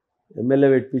 ఎమ్మెల్యే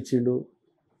పెట్టించిండు.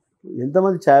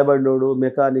 ఎంతమంది ఛాయ్ బండోడు,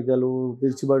 మెకానికలు,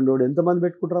 పిర్చి బండోడు ఎంతమంది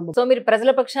పెట్టుకుంటారు. సో మీరు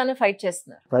ప్రజల పక్షాన ఫైట్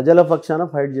చేస్తున్నారు? ప్రజల పక్షాన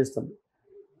ఫైట్ చేస్తాం.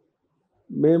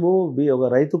 మేము ఒక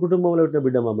రైతు కుటుంబంలో పెట్టిన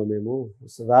బిడ్డమమ్మ. మేము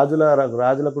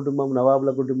రాజుల కుటుంబం,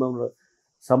 నవాబుల కుటుంబం,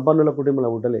 సంపన్నుల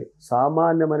కుటుంబంలో పుట్టలే.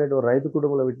 సామాన్యమైనటువంటి రైతు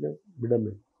కుటుంబంలో పెట్టిన బిడ్డ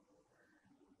మేము.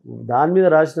 దాని మీద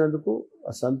రాసినందుకు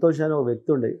సంతోషాన్ని ఒక వ్యక్తి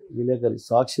ఉండే, విలేకరి,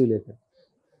 సాక్షి విలేకరి.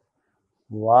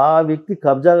 ఆ వ్యక్తి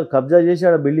కబ్జా చేసి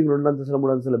ఆడ బిల్డింగ్ 2 అంతస్తుల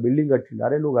 3 అంతస్తుల బిల్డింగ్ కట్టిండు.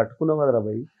 అరే నువ్వు కట్టుకున్నావు కదరా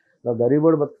భయ్, నా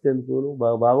గరీబోడు బతికేందుకు,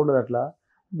 నువ్వు బాగుండదు అట్లా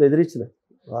బెదిరించిన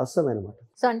వాస్తవమైన మాట.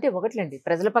 సో అంటే ఒకట్లేండి,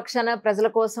 ప్రజల పక్షాన ప్రజల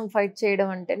కోసం ఫైట్ చేయడం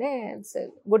అంటేనే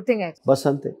గుడ్ థింగ్ బస్,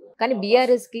 అంతే. కానీ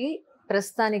బీఆర్ఎస్కి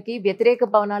ప్రస్తుతానికి వ్యతిరేక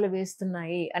పవనాలు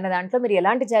వేస్తున్నాయి అన్న దాంట్లో మీరు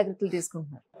ఎలాంటి జాగ్రత్తలు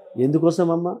తీసుకుంటున్నారు? ఎందుకోసం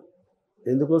అమ్మా?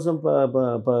 ఎందుకోసం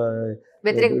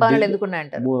వ్యతిరేక పాలనలు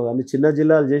ఎందుకున్నాయంటారు? అన్ని చిన్న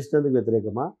జిల్లాలు చేసినందుకు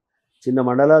వ్యతిరేకమా, చిన్న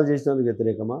మండలాలు చేసినందుకు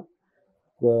వ్యతిరేకమా,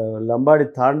 లంబాడి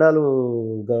తాండాలు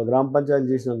గ్రామ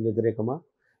పంచాయతీలు చేసినందుకు వ్యతిరేకమా,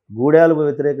 గూడాలు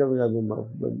వ్యతిరేకంగా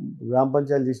గ్రామ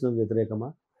పంచాయతీలు చేసినందుకు వ్యతిరేకమా,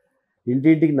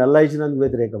 ఇంటింటికి నల్లా ఇచ్చినందుకు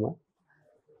వ్యతిరేకమా,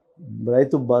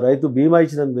 రైతు బీమా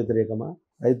ఇచ్చినందుకు వ్యతిరేకమా,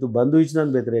 రైతు బంధు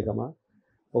ఇచ్చినందుకు వ్యతిరేకమా,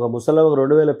 ఒక ముసలి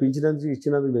 2000 పింఛనందుకు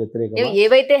ఇచ్చినందుకు వ్యతిరేకమా?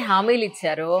 ఏవైతే హామీలు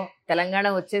ఇచ్చారో తెలంగాణ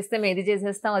వచ్చేస్తే మేము ఇది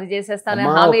చేసేస్తాం అది చేసేస్తాం అనే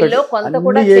హామీల్లో కొంత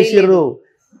కూడా చేసిర్రు.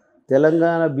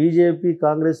 తెలంగాణ బీజేపీ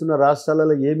కాంగ్రెస్ ఉన్న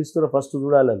రాష్ట్రాలలో ఏమి ఇస్తారో ఫస్ట్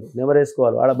చూడాలి,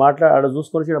 నెవరేసుకోవాలి. ఆడ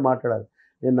చూసుకొని మాట్లాడాలి.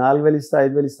 నేను 4000 ఇస్తా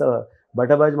 5000 ఇస్తా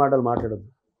బట్టబాజీ మాటలు మాట్లాడద్దు.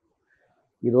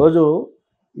 ఈరోజు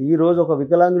ఒక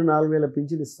వికలాంగుడు 4000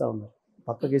 పింఛన్ ఇస్తూ ఉన్నారు,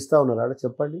 పక్కకి ఇస్తూ ఉన్నారు. ఆడ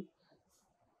చెప్పండి.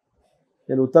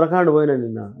 నేను ఉత్తరాఖండ్ పోయినా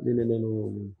నేను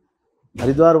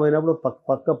హరిద్వార్ పోయినప్పుడు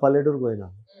పక్క పల్లెటూరుకు పోయినా.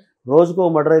 రోజుకో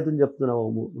మర్డర్ అవుతుంది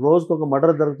చెప్తున్నాము. రోజుకు ఒక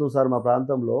మర్డర్ జరుగుతుంది సార్ మా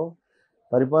ప్రాంతంలో.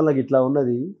 పరిపాలనకి ఇట్లా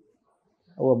ఉన్నది.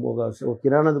 ఒక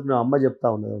కిరాణా దుకాణం అమ్మ చెప్తా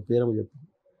ఉన్నది, పేరమ్మ చెప్తుంది.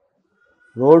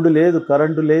 రోడ్డు లేదు,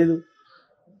 కరెంటు లేదు,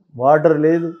 వాటర్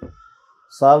లేదు,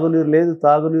 సాగునీరు లేదు,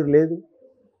 తాగునీరు లేదు.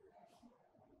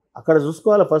 అక్కడ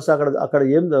చూసుకోవాలి ఫస్ట్. అక్కడ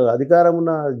ఏం అధికారం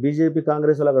ఉన్న బీజేపీ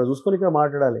కాంగ్రెస్ వాళ్ళు అక్కడ చూసుకొని ఇక్కడ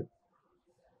మాట్లాడాలి.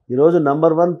 ఈరోజు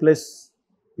నంబర్ 1 ప్లేస్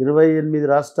 28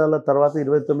 రాష్ట్రాల తర్వాత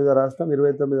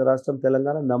 29వ రాష్ట్రం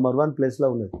తెలంగాణ నంబర్ 1 ప్లేస్లో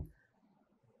ఉన్నది.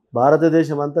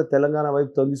 భారతదేశం అంతా తెలంగాణ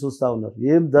వైపు తొంగి చూస్తూ ఉన్నారు.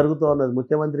 ఏం జరుగుతూ ఉన్నది,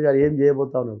 ముఖ్యమంత్రి గారు ఏం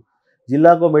చేయబోతూ ఉన్నారు.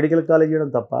 జిల్లాకు మెడికల్ కాలేజ్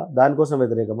చేయడం తప్ప దానికోసం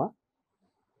వ్యతిరేకమా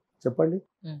చెప్పండి?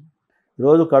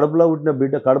 ఈరోజు కడుపులో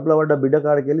పడ్డ బిడ్డ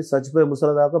కాడికి వెళ్ళి చచ్చిపోయే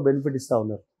ముసలి దాకా బెనిఫిట్ ఇస్తూ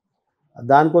ఉన్నారు.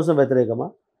 దానికోసం వ్యతిరేకమా?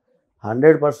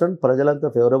 100% ప్రజలంతా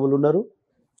ఫేవరబుల్ ఉన్నారు.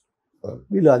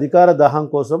 వీళ్ళు అధికార దాహం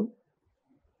కోసం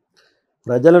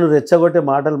ప్రజలను రెచ్చగొట్టే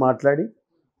మాటలు మాట్లాడి,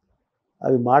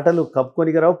 అవి మాటలు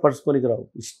కప్పుకొనికి రావు, పరుచుకొనికి రావు.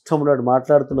 ఇష్టం ఉన్నట్టు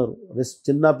మాట్లాడుతున్నారు.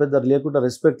 చిన్న పెద్ద లేకుండా,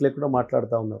 రెస్పెక్ట్ లేకుండా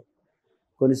మాట్లాడుతూ ఉన్నారు.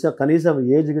 కనీసం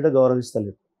ఏజ్ గిట్ట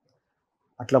గౌరవిస్తలేదు.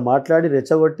 అట్లా మాట్లాడి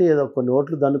రెచ్చగొట్టి ఏదో కొన్ని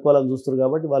ఓట్లు దండుకోవాలని చూస్తారు.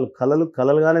 కాబట్టి వాళ్ళు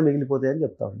కలలుగానే మిగిలిపోతాయని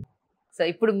చెప్తా ఉన్నారు. సో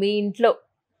ఇప్పుడు మీ ఇంట్లో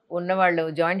ఉన్నవాళ్ళు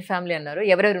జాయింట్ ఫ్యామిలీ అన్నారు,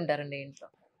 ఎవరెవరు ఉంటారండి ఇంట్లో?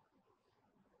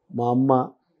 మా అమ్మ,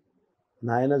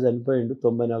 నాయన చనిపోయిండు,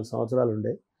 94 సంవత్సరాలు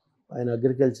ఉండే. ఆయన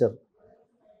అగ్రికల్చర్,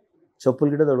 చెప్పులు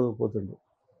గిట్ట తొడగకపోతుండు.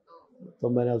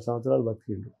 94 సంవత్సరాలు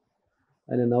బతికిండు.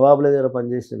 ఆయన నవాబుల దగ్గర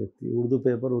పనిచేసిన వ్యక్తి. ఉర్దూ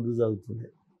పేపర్ ఉర్దూ చదువుతుండే.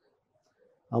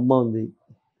 అమ్మ ఉంది.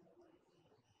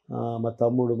 మా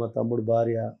తమ్ముడు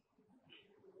భార్య,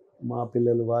 మా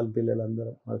పిల్లలు, వాళ్ళ పిల్లలు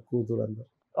అందరూ, మా కూతురు అందరూ.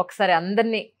 ఒకసారి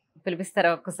అందరినీ పిలిపిస్తారా?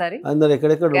 ఒక్కసారి అందరు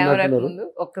ఎక్కడెక్కడ ఉన్నట్టున్నారు.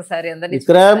 ఒక్కసారి అందరినీ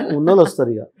ఉన్నోళ్ళు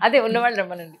వస్తారు. ఇక అదే ఉన్నవాళ్ళు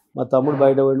రమ్మనండి. మా తమ్ముడు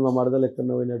బయట పోయిండు, మా మరదలు ఎక్కడ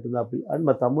పోయినట్టుంది. అండ్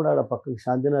మా తమ్ముడు ఆడ పక్కన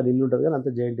శాంతినగర్ ఇల్లు ఉంటుంది కానీ అంత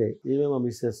జాయింట్ అయ్యి. ఏమే మా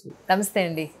మిస్సెస్. నమస్తే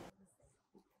అండి.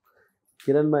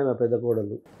 కిరణ్ మాయ మా పెద్ద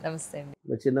కోడలు. నమస్తే అండి.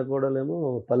 మా చిన్న కోడలేమో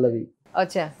పల్లవి.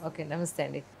 వచ్చా. ఓకే, నమస్తే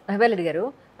అండి. మహిపాల్ రెడ్డి గారు,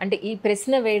 అంటే ఈ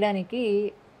ప్రశ్న వేయడానికి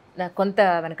నాకు కొంత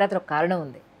వెనకాతల ఒక కారణం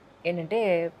ఉంది. ఏంటంటే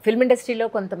ఫిల్మ్ ఇండస్ట్రీలో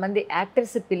కొంతమంది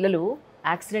యాక్టర్స్ పిల్లలు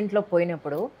యాక్సిడెంట్లో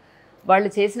పోయినప్పుడు వాళ్ళు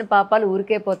చేసిన పాపాలు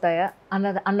ఊరికే పోతాయా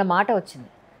అన్న మాట వచ్చింది.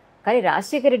 కానీ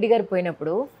రాజశేఖర రెడ్డి గారు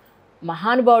పోయినప్పుడు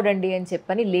మహానుభావుడు అండి అని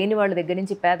చెప్పని లేని వాళ్ళ దగ్గర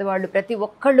నుంచి పేదవాళ్ళు ప్రతి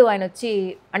ఒక్కళ్ళు ఆయన వచ్చి,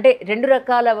 అంటే 2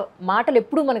 రకాల మాటలు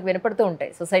ఎప్పుడూ మనకు వినపడుతూ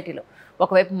ఉంటాయి సొసైటీలో.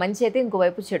 ఒకవైపు మంచి అయితే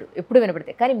ఇంకోవైపు చెడు ఎప్పుడు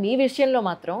వినపడతాయి. కానీ మీ విషయంలో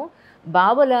మాత్రం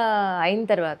బాబుల అయిన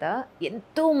తర్వాత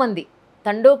ఎంతోమంది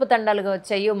తండోపతండాలుగా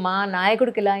వచ్చాయో మా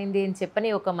నాయకుడికి ఇలా అయింది అని చెప్పని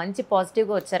ఒక మంచి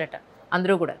పాజిటివ్గా వచ్చారట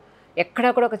అందరూ కూడా. ఎక్కడా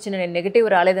కూడా ఒక చిన్న నెగిటివ్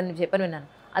రాలేదని చెప్పని విన్నాను.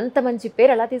 అంత మంచి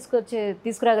పేరు ఎలా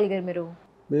తీసుకురాగలిగారు మీరు?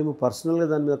 మేము పర్సనల్గా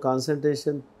దాని మీద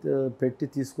కాన్సన్ట్రేషన్ పెట్టి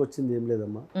తీసుకొచ్చింది ఏం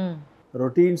లేదమ్మా.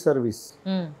 రొటీన్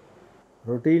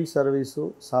సర్వీసు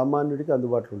సామాన్యుడికి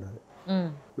అందుబాటులో ఉండాలి.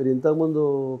 మీరు ఇంతకుముందు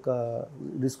ఒక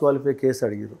డిస్క్వాలిఫై కేసు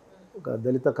అడిగారు. ఒక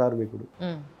దళిత కార్మికుడు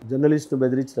జర్నలిస్ట్ను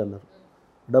బెదిరించారు అన్నారు.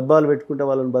 డబ్బాలు పెట్టుకుంటే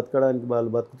వాళ్ళని బతకడానికి, వాళ్ళు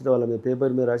బతుకుతుంటే వాళ్ళ మీద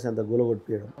పేపర్ మీద రాసి అంత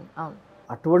గూలగొట్టియడం.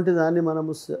 అటువంటి దాన్ని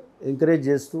మనము ఎంకరేజ్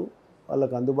చేస్తూ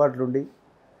వాళ్ళకు అందుబాటులో ఉండి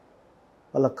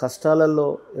వాళ్ళ కష్టాలలో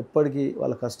ఎప్పటికీ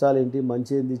వాళ్ళ కష్టాలు ఏంటి,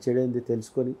 మంచి ఏంది, చెడేంది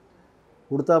తెలుసుకొని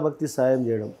ఉడతాభక్తి సాయం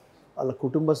చేయడం, వాళ్ళ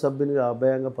కుటుంబ సభ్యుని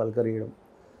అభయంగా పలకరియడం.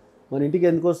 మన ఇంటికి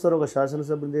ఎందుకు వస్తారో ఒక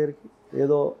శాసనసభ్యుని దగ్గరికి,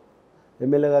 ఏదో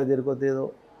ఎమ్మెల్యే గారి దగ్గరికి వస్తే ఏదో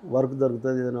వర్క్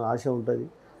దొరుకుతుంది, ఏదైనా ఆశ ఉంటుంది,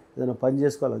 ఏదైనా పని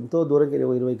చేసుకోవాలి. ఎంతో దూరంకి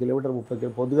 20 కిలోమీటర్ 30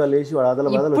 కిలోమీటర్ పొద్దుగా లేచి వాడు ఆదల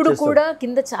బాధలు వచ్చేస్తారు.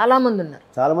 కింద చాలా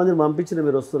మందిని పంపించిన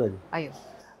మీరు వస్తున్నది.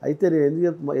 అయితే నేను ఎందుకు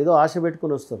చెప్తున్నా, ఏదో ఆశ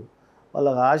పెట్టుకొని వస్తారు. వాళ్ళ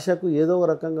ఆశకు ఏదో ఒక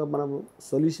రకంగా మనము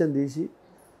సొల్యూషన్ తీసి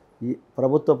ఈ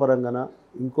ప్రభుత్వ పరంగాన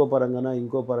ఇంకో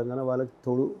పరంగాన వాళ్ళకి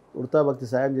ఉడతాభక్తి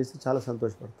సాయం చేసి చాలా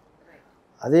సంతోషపడతాం.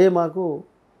 అదే మాకు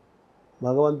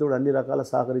భగవంతుడు అన్ని రకాల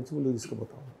సహకరించి ముందుకు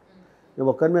తీసుకుపోతాం. మేము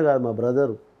ఒక్కరిమే కాదు, మా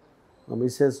బ్రదరు, మా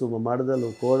మిస్సెస్, మా మడదలు,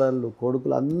 కోడళ్ళు,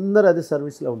 కొడుకులు అందరూ అదే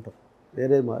సర్వీస్లో ఉంటారు.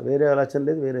 వేరే ఆలోచన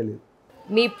లేదు, వేరే లేదు.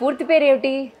 మీ పూర్తి పేరు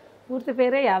ఏమిటి? పూర్తి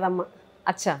పేరే యాదమ్మ.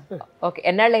 అచ్చా, ఓకే.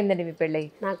 ఎన్నాళ్ళు అయిందండి మీ పెళ్ళయి?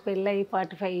 నాకు పెళ్ళయి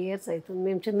 45 years అవుతుంది.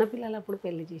 మేము చిన్నపిల్లలు అప్పుడు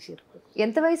పెళ్లి చేసారు.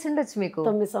 ఎంత వయసు ఉండొచ్చు మీకు?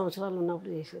 9 సంవత్సరాలు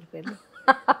ఉన్నప్పుడు చేసారు పెళ్ళి.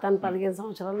 తను 15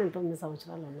 సంవత్సరాలు, నేను 9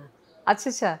 సంవత్సరాలు ఉన్నాను.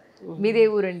 అచ్చా, మీదే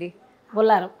ఊరండి?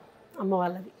 బొల్లారం అమ్మ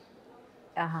వాళ్ళది.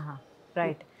 ఆహాహా,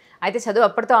 రైట్. అయితే చదువు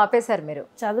అప్పటితో ఆపేశారు మీరు?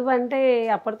 చదువు అంటే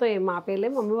అప్పటితో ఏం ఆపేయలే,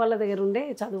 మమ్మీ వాళ్ళ దగ్గర ఉండే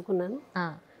చదువుకున్నాను.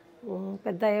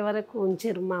 పెద్ద అయ్యే వరకు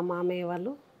ఉంచారు మా మామయ్య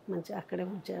వాళ్ళు, మంచిగా అక్కడే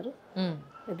ఉంచారు.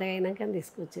 పెద్దగా అయినాక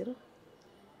తీసుకొచ్చారు.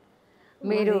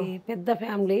 మీరు పెద్ద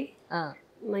ఫ్యామిలీ.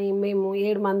 మేము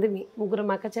 7 మందిమి,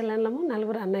 3 అక్క చెల్లెళ్ళము,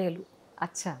 4 అన్నయ్యలు.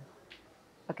 అచ్చా,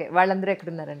 ఓకే. వాళ్ళందరూ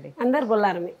ఎక్కడున్నారండి? అందరు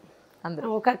బొల్లారమే.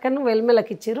 ఒక అక్కను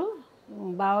వెల్మెలకి ఇచ్చారు.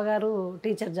 బావగారు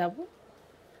టీచర్ జాబు,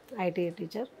 ఐటీ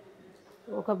టీచర్.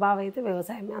 ఒక బావ అయితే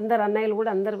వ్యవసాయమే. అందరు అన్నయ్యలు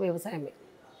కూడా అందరు వ్యవసాయమే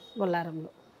బొల్లారంలో.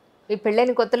 ఈ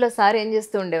పెళ్ళైన కొత్తలో సార్ ఏం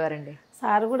చేస్తూ ఉండేవారండి?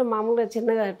 సార్ కూడా మామూలుగా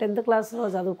చిన్నగా 10th క్లాస్లో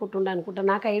చదువుకుంటుండే అనుకుంటా.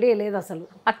 నాకు ఐడియా లేదు అసలు.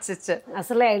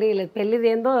 అసలే ఐడియా లేదు. పెళ్ళిది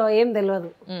ఏందో ఏం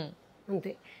తెలియదు.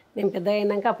 అంతే. నేను పెద్ద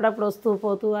అయినాక అప్పుడప్పుడు వస్తూ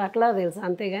పోతూ అట్లా తెలుసు,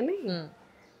 అంతేగాని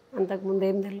అంతకుముందు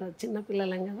ఏం తెలియదు. చిన్న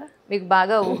పిల్లలం కదా. మీకు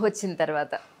బాగా ఊహ వచ్చిన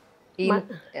తర్వాత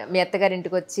మీ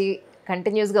అత్తగారింటికి వచ్చి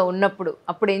కంటిన్యూస్గా ఉన్నప్పుడు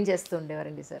అప్పుడు ఏం చేస్తూ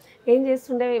ఉండేవారండి సార్? ఏం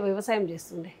చేస్తుండే? వ్యవసాయం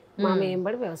చేస్తుండే. మామయ్య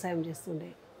ఏంబడి వ్యవసాయం చేస్తుండే.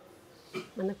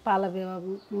 మనకు పాల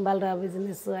బలరా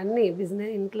బిజినెస్, అన్నీ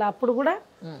బిజినెస్ ఇంట్లో. అప్పుడు కూడా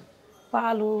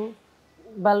పాలు,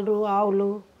 బలరు, ఆవులు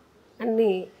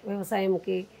అన్నీ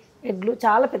వ్యవసాయంకి. ఎడ్లు,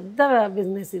 చాలా పెద్ద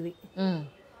బిజినెస్ ఇది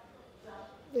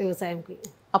వ్యవసాయంకి.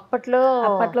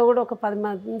 అప్పట్లో కూడా ఒక 10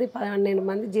 మంది 12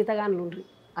 మంది జీతగానులు ఉండ్రి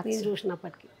నేను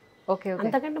చూసినప్పటికీ. ఓకే.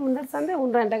 అంతకంటే ముందర సందే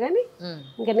ఉండ్రంట, కానీ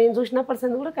ఇంకా నేను చూసినప్పటి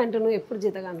సంది కూడా కంటిన్యూ ఎప్పుడు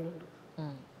జీతగానులు ఉండ్రు,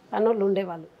 పనులు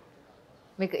ఉండేవాళ్ళు.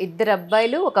 మీకు 2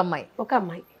 అబ్బాయిలు, 1 అమ్మాయి? 1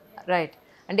 అమ్మాయి. రైట్.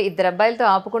 అంటే 2 అబ్బాయిలతో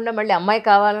ఆపకుండా మళ్ళీ అమ్మాయి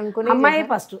కావాలనుకుని? అమ్మాయి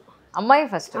ఫస్ట్. అమ్మాయి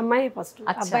ఫస్ట్.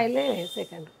 అబ్బాయిలే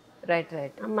సెకండ్. Right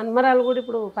right. మన్మరాలు కూడా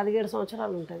ఇప్పుడు 17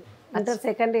 సంవత్సరాలు ఉంటుంది. ఇంటర్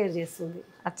 2nd year చేస్తుంది.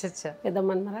 అచ్చా. పెద్ద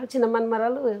మన్మరాలు. చిన్న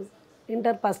మన్మరాలు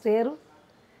ఇంటర్ 1st year.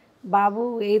 బాబు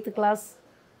 8th class.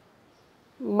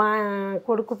 మా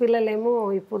కొడుకు పిల్లలేమో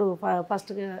ఇప్పుడు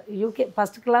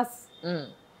ఫస్ట్ క్లాస్.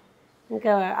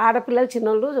 ఇంకా ఆడపిల్లలు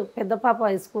చిన్నోళ్ళు. పెద్ద పాప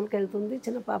హై స్కూల్కి వెళ్తుంది,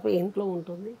 చిన్న పాప ఇంట్లో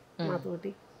ఉంటుంది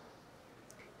మాతోటి.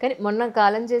 కానీ మొన్న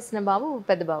కాలం చేసిన బాబు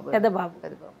పెద్ద బాబు.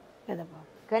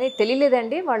 కానీ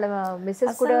తెలియలేదండి వాళ్ళ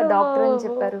మిస్సెస్ కూడా డాక్టర్ అని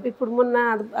చెప్పారు. ఇప్పుడు మొన్న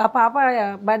ఆ పాప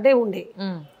బర్త్డే ఉండే,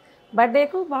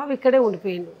 బర్త్డేకు బాబు ఇక్కడే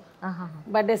ఉండిపోయిండు.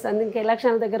 బర్త్డేస్ అందు ఇంకా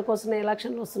ఎలక్షన్ల దగ్గరకు వస్తున్నాయి,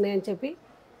 ఎలక్షన్లు వస్తున్నాయి అని చెప్పి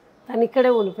తను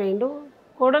ఇక్కడే ఉండిపోయిండు.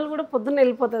 కోడలు కూడా పొద్దున్న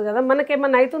వెళ్ళిపోతుంది కదా,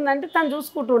 మనకేమన్నా అవుతుందంటే తను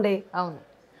చూసుకుంటుండే. అవును.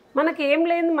 మనకి ఏం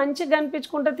లేదు, మంచిగా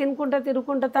కనిపించుకుంటా, తినుకుంటా,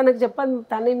 తిరుగుకుంటా తనకు చెప్పదు,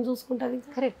 తనేం చూసుకుంటుంది.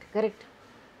 కరెక్ట్.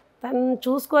 తను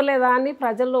చూసుకోలేదా అని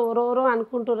ప్రజల్లో ఎవరెవరో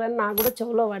అనుకుంటారని నాకు కూడా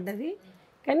చెవులో పడ్డది.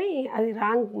 కానీ అది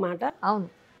రాంగ్ మాట. అవును.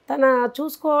 తన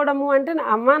చూసుకోవడము అంటే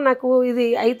అమ్మ నాకు ఇది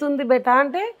అవుతుంది బెటా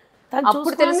అంటే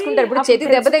అప్పుడు తెలుసుకుంటారు. ఇప్పుడు చేతి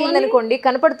దెబ్బ తగిలిందనుకోండి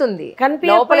కనపడుతుంది,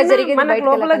 మనకు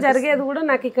లోపల జరిగేది కూడా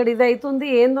నాకు ఇక్కడ ఇది అవుతుంది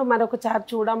ఏందో మరొక చార్జ్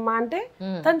చూడమ్మా అంటే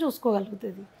తను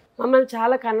చూసుకోగలుగుతుంది. మమ్మల్ని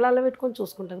చాలా కళ్ళల్లో పెట్టుకొని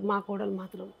చూసుకుంటుంది మా కోడలు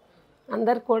మాత్రం.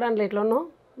 అందరి కోడళ్ళు ఎట్లనో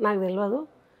నాకు తెలియదు.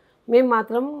 మేము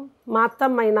మాత్రం మా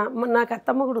అత్తమ్మ అయినా, నాకు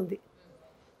అత్తమ్మ కూడా ఉంది,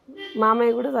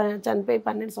 మామయ్య కూడా చనిపోయి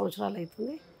 12 సంవత్సరాలు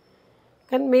అవుతుంది.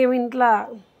 కానీ మేము ఇంట్లో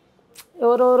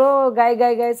ఎవరెవరో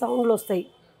గాయ సౌండ్లు వస్తాయి,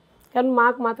 కానీ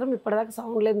మాకు మాత్రం ఇప్పటిదాకా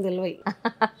సౌండ్లు ఏం తెలివయి.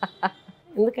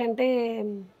 ఎందుకంటే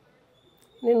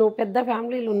నేను పెద్ద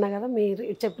ఫ్యామిలీలు ఉన్నా కదా, మీరు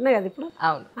చెప్పినా కదా ఇప్పుడు.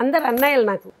 అందరు అన్నయ్యలు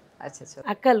నాకు,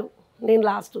 అక్కలు, నేను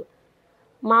లాస్ట్.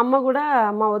 మా అమ్మ కూడా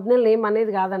మా వదినలు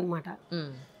ఏమనేది కాదనమాట.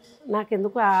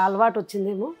 నాకెందుకు ఆ అలవాటు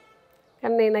వచ్చిందేమో.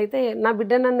 కానీ నేనైతే నా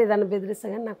బిడ్డ నన్ను ఏదన్నా బెదిరిస్తా,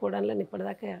 కానీ నా కోడళ్ళని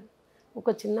ఇప్పటిదాకా ఒక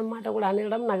చిన్న మాట కూడా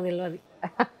అనడం నాకు తెలియదు.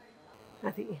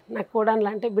 అది నా కోడళ్ళు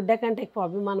అంటే బిడ్డ కంటే ఎక్కువ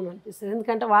అభిమానం అనిపిస్తుంది.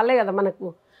 ఎందుకంటే వాళ్ళే కదా మనకు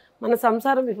మన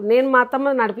సంసారం. ఇప్పుడు నేను మా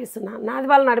అత్తమ్మ నడిపిస్తున్నా, నాది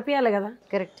వాళ్ళు నడిపించాలి కదా.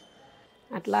 కరెక్ట్.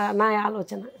 అట్లా నా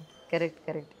ఆలోచన.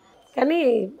 కరెక్ట్. కానీ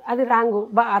అది రాంగు.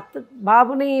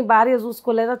 బాబుని భార్య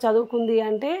చూసుకోలేదా, చదువుకుంది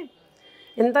అంటే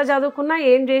ఎంత చదువుకున్నా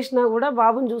ఏం చేసినా కూడా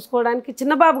బాబుని చూసుకోవడానికి,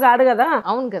 చిన్న బాబు కాడు కదా.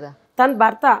 అవును కదా. తన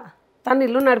భర్త, తను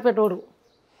ఇల్లు నడిపేటోడు,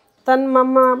 తను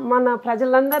మన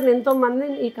ప్రజలందరిని ఎంతో మంది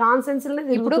ఈ కాన్సెన్స్ని.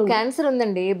 ఇప్పుడు క్యాన్సర్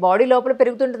ఉందండి, బాడీ లోపల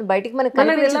పెరుగుతుంటుంది, బయటికి మనకు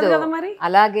తెలియదు కదా. మరి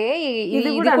అలాగే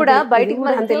ఇది కూడా బయటికి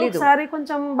మనకు తెలియదు. ఒకసారి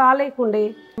కొంచెం బాగాలేకుండే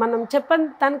మనం చెప్పని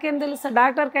తనకేం తెలుస్తా,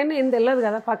 డాక్టర్కైనా ఏం తెలియదు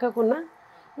కదా పక్కకున్నా.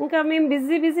 ఇంకా మేము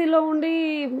బిజీలో ఉండి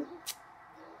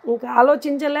ఇంకా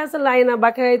ఆలోచించలే అసలు. ఆయన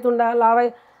బక్క అవుతుండా, లావై,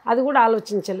 అది కూడా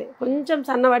ఆలోచించలే. కొంచెం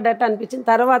సన్నబడ్డట్టు అనిపించింది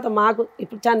తర్వాత మాకు,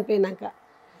 ఇప్పుడు చనిపోయినాక.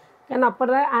 కానీ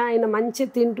అప్పటిదా ఆయన మంచి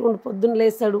తింటుండు, పొద్దున్న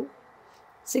లేస్తాడు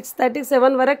 6:30,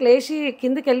 7 వరకు లేచి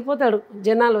కిందికి వెళ్ళిపోతాడు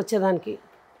జనాలు వచ్చేదానికి.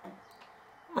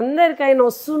 అందరికి ఆయన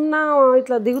వస్తున్నా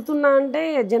ఇట్లా దిగుతున్నా అంటే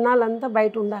జనాలంతా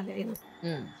బయట ఉండాలి ఆయన.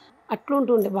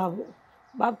 అట్లుంటుండే బాబు.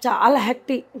 బాబు చాలా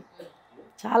యాక్టివ్,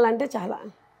 చాలా అంటే చాలా.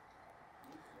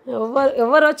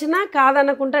 ఎవరు వచ్చినా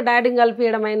కాదనకుండా డాడీని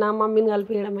కలిపియడమైనా మమ్మీని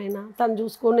కలిపియడమైనా తను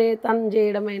చూసుకునే తను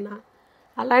చేయడమైనా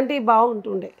అలాంటివి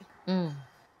బాగుంటుండే.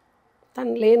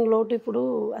 తను లేని లోటు ఇప్పుడు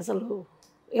అసలు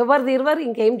ఎవరిది ఇరువరు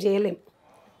ఇంకేం చేయలేం,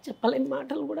 చెప్పలేం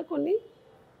మాటలు కూడా కొన్ని.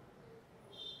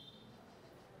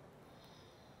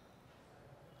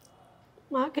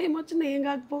 మాకేమొచ్చినా ఏం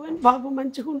కాకపోగాని బాబు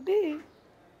మంచిగా ఉంటే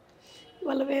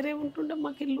వాళ్ళ వేరే ఉంటుండే.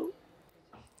 మాకు ఇల్లు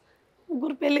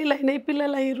 3 పెళ్ళిళ్ళు అయినాయి,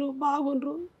 పిల్లలు అయ్యారు,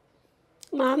 బాగుండ్రు.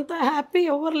 నా అంత హ్యాపీ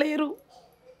ఎవరు లేరు.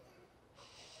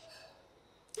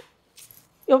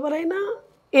 ఎవరైనా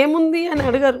ఏముంది అని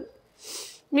అడగరు,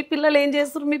 మీ పిల్లలు ఏం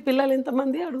చేస్తారు, మీ పిల్లలు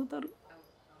ఎంతమంది అడుగుతారు.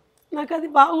 నాకు అది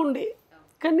బాగుండే,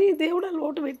 కానీ దేవుడు ఆ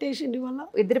లోటు పెట్టేసిండి వల్ల.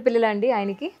 2 పిల్లలా అండి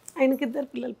ఆయనకి? ఆయనకి 2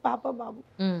 పిల్లలు, పాప బాబు.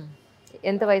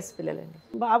 ఎంత వయసు పిల్లలండి?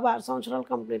 బాబు 6 సంవత్సరాలు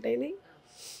కంప్లీట్ అయినాయి,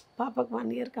 పాపకు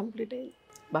 1 ఇయర్ కంప్లీట్ అయింది.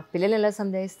 పిల్లలు ఎలా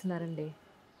సంజాయిస్తున్నారండి?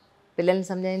 పిల్లల్ని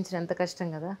సంజాయించడం ఎంత కష్టం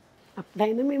కదా.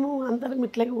 అప్పుడైనా మేము అందరం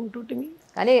ఇట్లాగే ఉంటుంటిమి,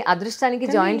 కానీ అదృష్టానికి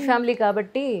జాయింట్ ఫ్యామిలీ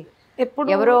కాబట్టి ఎప్పుడు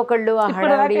ఎవరో ఒకళ్ళు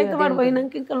ఇప్పటిదాకైతే వాడు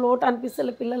పోయినాక ఇంకా లోటు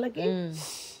అనిపిస్తలే పిల్లలకి.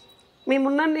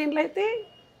 మేమున్న నేళ్ళు అయితే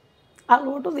ఆ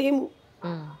లోటు ఏము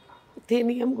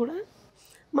తేనీయం కూడా.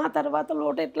 మా తర్వాత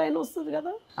లోటు ఎట్లయినా వస్తుంది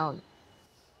కదా. అవును.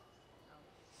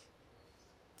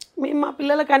 మేము మా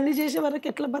పిల్లలకి అన్నీ చేసే వరకు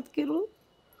ఎట్లా బతికిరు,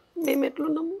 మేము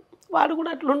ఎట్లున్నాము, వాడు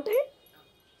కూడా అట్లుంటే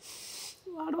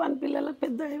వాడు 1 పిల్లలకు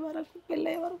పెద్ద అయ్యే వరకు పెళ్ళి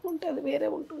అయ్యే వరకు ఉంటే అది వేరే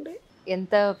ఉంటుండే.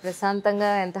 ఎంత ప్రశాంతంగా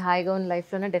ఎంత హాయిగా ఉన్న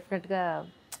లైఫ్లోనే డెఫినెట్గా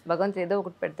భగవంతుడు ఏదో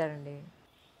ఒకటి పెడతాడండి.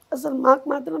 అసలు మాకు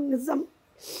మాత్రం నిజం,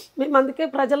 మేము అందుకే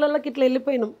ప్రజలకి ఇట్లా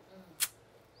వెళ్ళిపోయినాం.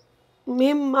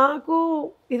 మేము మాకు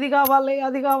ఇది కావాలి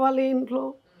అది కావాలి ఇంట్లో,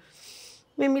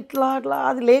 మేము ఇట్లా అట్లా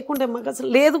అది లేకుండే, మాకు అసలు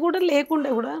లేదు కూడా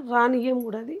లేకుండే కూడా రానియం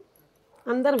కూడా. అది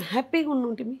అందరం హ్యాపీగా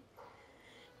ఉంటుంటిమి.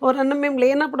 ఎవరన్నా మేము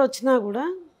లేనప్పుడు వచ్చినా కూడా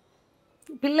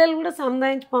పిల్లలు కూడా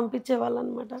సంధాయించి పంపించేవాళ్ళు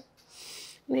అనమాట.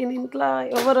 నేను ఇంట్లో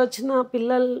ఎవరు వచ్చినా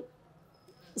పిల్లలు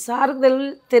సార్కి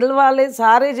తెలవాలి,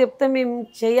 సారే చెప్తే మేము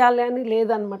చేయాలి అని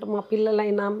లేదనమాట. మా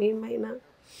పిల్లలైనా మేమైనా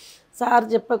సార్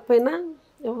చెప్పకపోయినా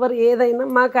ఎవరు ఏదైనా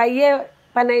మాకు అయ్యే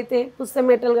పని అయితే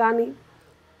పుస్తమెటలు కానీ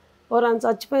ఎవరైనా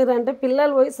చచ్చిపోయారంటే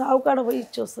పిల్లలు పోయి సావుకాడ పోయి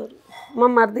ఇచ్చొస్తారు. మా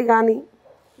మరిది కానీ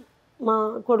మా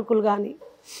కొడుకులు కానీ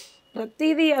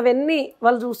ప్రతిదీ అవన్నీ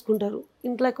వాళ్ళు చూసుకుంటారు.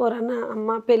 ఇంట్లోకి ఎవరన్నా అమ్మ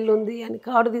పెళ్ళి ఉంది అని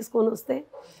కార్డు తీసుకొని వస్తే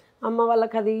అమ్మ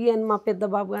వాళ్ళకి అది ఇయ్యి అని మా పెద్ద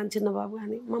బాబు కానీ చిన్న బాబు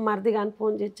కానీ మా మరిది కానీ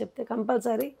ఫోన్ చేసి చెప్తే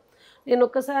కంపల్సరీ నేను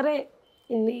ఒక్కసారే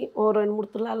ఇన్ని 2-3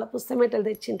 తులాల పుస్తమెటలు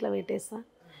తెచ్చి ఇంట్లో పెట్టేస్తా.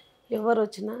 ఎవరు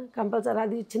వచ్చినా కంపల్సరీ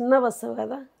అది చిన్న వస్తువు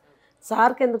కదా,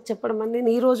 సార్కి ఎందుకు చెప్పడం అని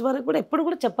నేను ఈ రోజు వరకు కూడా ఎప్పుడు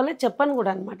కూడా చెప్పను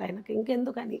కూడా అనమాట ఆయనకి.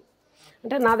 ఇంకెందుకని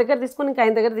అంటే నా దగ్గర తీసుకొని ఇంకా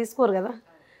ఆయన దగ్గర తీసుకోరు కదా,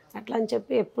 అట్లా అని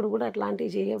చెప్పి ఎప్పుడు కూడా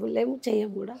అట్లాంటివి చేయలేము,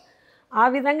 చెయ్యము కూడా. ఆ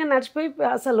విధంగా నడిచిపోయి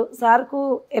అసలు సార్కు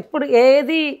ఎప్పుడు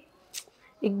ఏది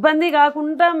ఇబ్బంది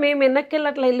కాకుండా మేము వెనక్కి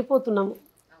అట్లా వెళ్ళిపోతున్నాము.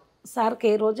 సార్కి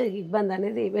ఏ రోజు ఇబ్బంది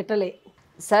అనేది పెట్టలే.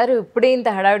 సార్ ఇప్పుడే ఇంత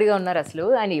హడావిడిగా ఉన్నారు, అసలు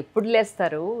ఆయన ఎప్పుడు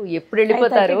లేస్తారు, ఎప్పుడు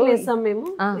వెళ్ళిపోతారు? లేస్తాం మేము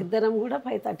ఇద్దరం కూడా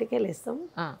 5:30కే లేస్తాం.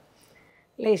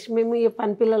 లేచి మేము ఈ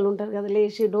పని పిల్లలు ఉంటారు కదా,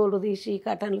 లేచి డోలు తీసి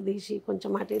కటన్లు తీసి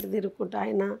కొంచెం అటు ఇటు తిరుగుకుంటూ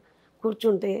ఆయన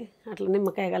కూర్చుంటే అట్లా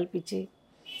నిమ్మకాయ కల్పించి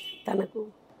తనకు.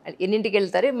 ఎన్నింటికి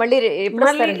వెళ్తారు మళ్ళీ?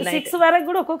 6 వరకు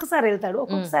కూడా ఒక్కొక్కసారి వెళ్తాడు,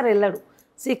 ఒక్కొక్కసారి వెళ్ళాడు.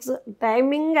 6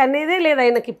 టైమింగ్ అనేదే లేదు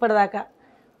ఆయనకి ఇప్పటిదాకా.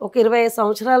 ఒక 25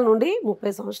 సంవత్సరాల నుండి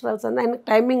 30 సంవత్సరాల సంది ఆయనకు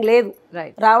టైమింగ్ లేదు.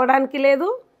 రావడానికి లేదు,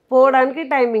 పోవడానికి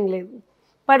టైమింగ్ లేదు,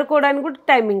 పడుకోవడానికి కూడా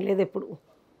టైమింగ్ లేదు. ఎప్పుడు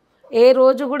ఏ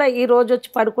రోజు కూడా ఈ రోజు వచ్చి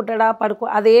పడుకుంటాడా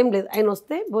అదేం లేదు. ఆయన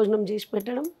వస్తే భోజనం చేసి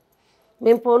పెట్టడం,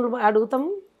 మేము ఫోన్లు అడుగుతాము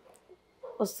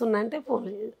వస్తున్నా అంటే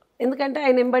ఫోన్లు. ఎందుకంటే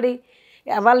ఆయన వెంబడి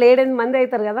వాళ్ళు 7-8 మంది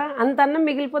అవుతారు కదా, అంత అన్నం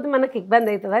మిగిలిపోతే మనకి ఇబ్బంది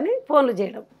అవుతుందని ఫోన్లు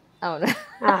చేయడం. అవును.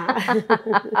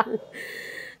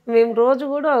 మేము రోజు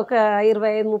కూడా ఒక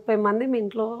 25-30 మంది మీ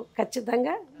ఇంట్లో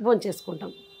ఖచ్చితంగా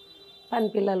భోంచేసుకుంటాం. పని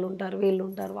పిల్లలు ఉంటారు, వీళ్ళు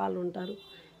ఉంటారు, వాళ్ళు ఉంటారు.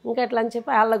 ఇంకా ఎట్లా అని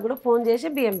చెప్పి వాళ్ళకు కూడా ఫోన్ చేసి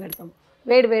బియ్యం పెడతాం,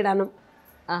 వేడి అన్నం.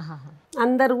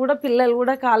 అందరు కూడా పిల్లలు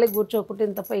కూడా ఖాళీ కూర్చోకుంటే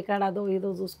ఇంత పొయ్యి కాడ అదో ఏదో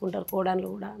చూసుకుంటారు, కోడళ్ళు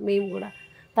కూడా మేము కూడా.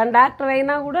 తను డాక్టర్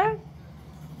అయినా కూడా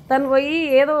తను పోయి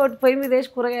ఏదో ఒకటి పొయ్యి మీద వేసి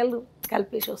కూరగాయలు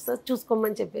కలిపేసి వస్తుంది,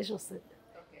 చూసుకోమని చెప్పేసి వస్తుంది.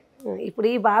 ఇప్పుడు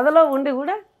ఈ బాధలో ఉండి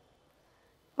కూడా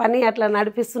పని అట్లా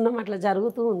నడిపిస్తున్నాం, అట్లా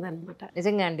జరుగుతూ ఉందన్నమాట.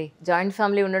 నిజంగా అండి, జాయింట్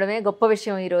ఫ్యామిలీ ఉండడమే గొప్ప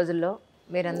విషయం ఈ రోజుల్లో.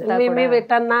 మీరంతా మేమే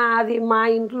పెట్టన్నా అది మా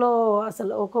ఇంట్లో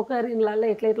అసలు ఒక్కొక్కరి ఇళ్ళల్లో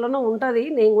ఎట్లనో ఉంటుంది.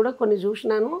 నేను కూడా కొన్ని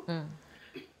చూసినాను,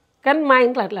 కానీ మా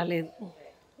ఇంట్లో అట్లా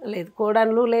లేదు.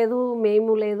 కోడళ్ళు లేదు,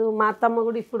 మేము లేదు. మా అత్తమ్మ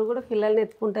కూడా ఇప్పుడు కూడా పిల్లల్ని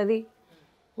ఎత్తుకుంటుంది,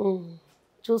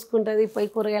 చూసుకుంటుంది, పోయి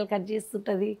కూరగాయలు కట్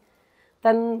చేస్తుంటుంది,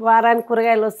 తను వారానికి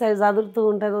కూరగాయలు వస్తాయి చదువుతూ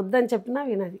ఉంటుంది, వద్దని చెప్పినా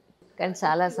వినది. కానీ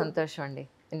చాలా సంతోషం అండి,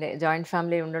 అంటే జాయింట్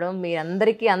ఫ్యామిలీ ఉండడం, మీ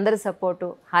అందరికీ అందరి సపోర్టు,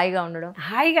 హాయిగా ఉండడం.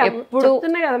 హాయిగా ఎప్పుడు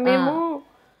చెప్తున్నా కదా, మేము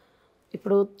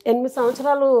ఇప్పుడు 8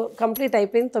 సంవత్సరాలు కంప్లీట్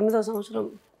అయిపోయింది, 9వ సంవత్సరం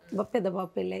పెద్ద బాబు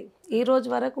పెళ్ళి. ఈ రోజు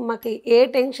వరకు మాకు ఏ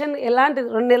టెన్షన్ ఎలాంటిది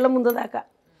 2 నెలల ముందు దాకా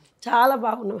చాలా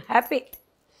బాగున్నాం, హ్యాపీ.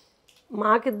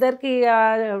 మాకిద్దరికి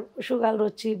షుగర్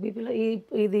వచ్చి బీపీలో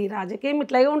ఇది రాజకీయం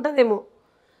ఇట్లాగే ఉంటుందేమో,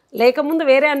 లేకముందు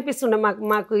వేరే అనిపిస్తుండే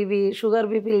మాకు ఇవి షుగర్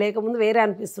బీపీ లేకముందు వేరే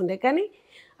అనిపిస్తుండే, కానీ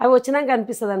అవి వచ్చినాక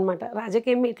అనిపిస్తుంది అనమాట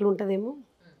రాజకీయం ఇట్లా ఉంటుందేమో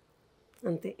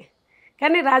అంతే.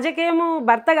 కానీ రాజకీయము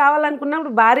భర్త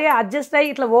కావాలనుకున్నప్పుడు భార్య అడ్జస్ట్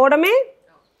అయ్యి ఇట్లా పోవడమే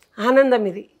ఆనందం.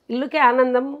 ఇది ఇల్లుకే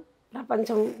ఆనందం,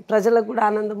 ప్రపంచం ప్రజలకు కూడా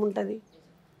ఆనందం ఉంటుంది.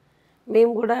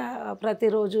 మేము కూడా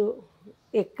ప్రతిరోజు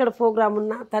ఎక్కడ ప్రోగ్రామ్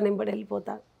ఉన్నా తను ఎంబడి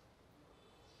వెళ్ళిపోతా,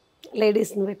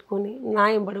 లేడీస్ని పెట్టుకొని. నా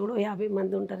ఎంబడి కూడా 50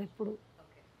 మంది ఉంటారు, ఎప్పుడు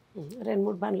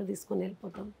 2-3 బండ్లు తీసుకొని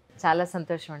వెళ్ళిపోతాం. చాలా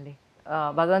సంతోషం అండి,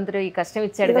 భగవంతుడు ఈ కష్టం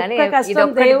ఇచ్చాడు, కానీ కష్టం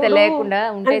లేకుండా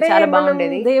ఉంటే చాలా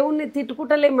బాగుండేది. దేవుణ్ణి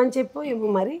తిట్టుకుంటలేమని చెప్పు ఏమో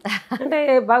మరి. అంటే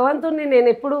భగవంతుడిని నేను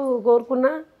ఎప్పుడు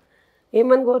కోరుకున్నా,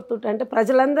 ఏమని కోరుతుంటా అంటే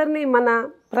ప్రజలందరినీ, మన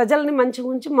ప్రజల్ని మంచిగా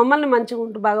ఉంచి మమ్మల్ని మంచిగా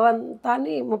ఉంటూ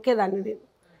భగవంతాన్ని మొక్కేదాన్ని నేను.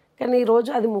 కానీ ఈరోజు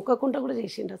అది మొక్కకుండా కూడా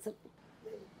చేసిండు. అసలు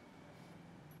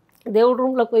దేవుడి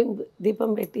రూమ్లో పోయి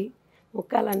దీపం పెట్టి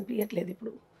మొక్కాలనిపించట్లేదు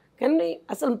ఇప్పుడు, కానీ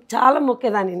అసలు చాలా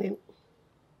మొక్కేదాన్ని నేను.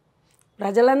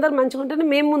 ప్రజలందరూ మంచిగా ఉంటేనే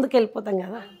మేము ముందుకు వెళ్ళిపోతాం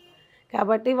కదా,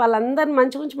 కాబట్టి వాళ్ళందరిని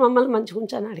మంచిగా ఉంచి మమ్మల్ని మంచిగా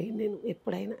ఉంచని అడిగింది నేను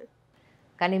ఎప్పుడైనా.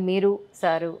 కానీ మీరు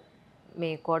సారు, మీ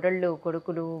కోడళ్ళు,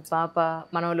 కొడుకులు, పాప,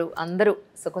 మనవలు అందరూ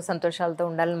సుఖ సంతోషాలతో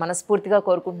ఉండాలని మనస్ఫూర్తిగా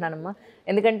కోరుకుంటున్నానమ్మా.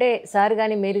 ఎందుకంటే సార్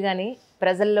కానీ మీరు కానీ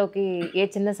ప్రజల్లోకి ఏ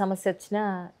చిన్న సమస్య వచ్చినా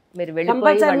మీరు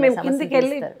కంపల్సరీ మేము కిందికి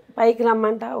వెళ్ళి పైకి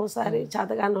రమ్మంట. ఓసారి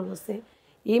చేతగాని వాళ్ళు వస్తే,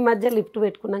 ఈ మధ్య లిఫ్ట్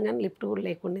పెట్టుకున్నాం కానీ లిఫ్ట్ కూడా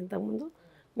లేకుండా ఇంతకుముందు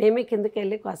మేమే కిందకి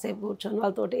వెళ్ళి కాసేపు కూర్చొని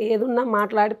వాళ్ళతోటి ఏదున్నా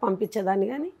మాట్లాడి పంపించేదాన్ని.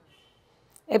 కానీ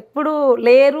ఎప్పుడు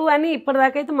లేరు అని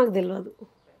ఇప్పటిదాకా అయితే మాకు తెలియదు,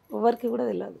 ఎవరికి కూడా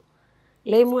తెలియదు,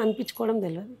 లేము అనిపించుకోవడం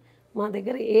తెలియదు. మా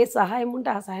దగ్గర ఏ సహాయం ఉంటే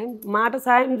ఆ సహాయం, మాట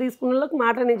సహాయం తీసుకున్న వాళ్ళకి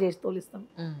మాటనే చేసి తోలిస్తాం.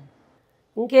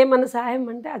 ఇంకేమన్నా సహాయం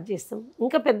అంటే అది చేస్తాం.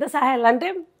 ఇంకా పెద్ద సహాయాలు అంటే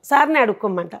సార్ని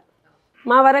అడుక్కోమంట.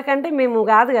 మా వరకు అంటే మేము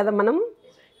కాదు కదా మనము,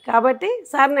 కాబట్టి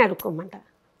సార్ని అడుక్కోమంట.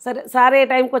 సరే సార్ ఏ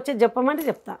టైంకి వచ్చేది చెప్పమంటే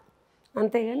చెప్తా,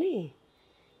 అంతేగాని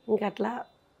ఇంక అట్లా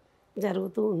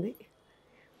జరుగుతూ ఉంది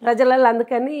ప్రజలలో.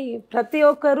 అందుకని ప్రతి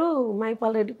ఒక్కరూ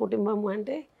మహిపాల్ రెడ్డి కుటుంబం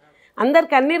అంటే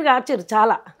అందరికి అన్నీరు కాచారు.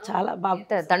 చాలా చాలా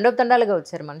బాగా తండోపతండాలుగా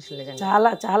వచ్చారు మనుషులు, చాలా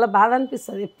చాలా బాధ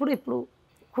అనిపిస్తుంది. ఇప్పుడు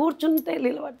కూర్చుంటే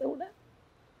నిలబడితే కూడా.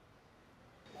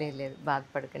 లేదు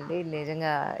బాధపడకండి,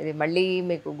 నిజంగా ఇది మళ్ళీ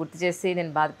మీకు గుర్తు చేసి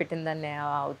నేను బాధ పెట్టిందని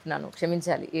అవుతున్నాను,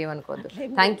 క్షమించాలి, ఏమనుకోవద్దు.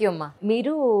 థ్యాంక్ యూ అమ్మా.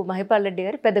 మీరు మహిపాల్ రెడ్డి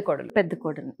గారి పెద్ద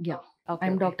కోడలు. Yeah,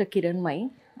 I'm doctor Kiran my,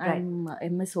 I'm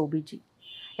MS OBG.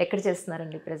 ఎక్కడ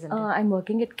చేస్తున్నారండి present? I'm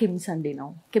working at KIMS అండి now,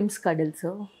 KIMS cuddles.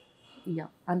 Yeah,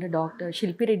 under doctor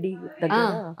శిల్పి రెడ్డి దగ్గర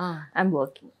I'm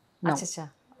working.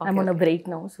 I'm on a break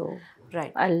now, so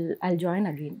I'll join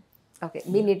again. Okay,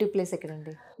 me native place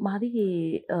ఎక్కడండి? మాది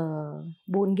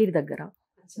భువనగిరి దగ్గర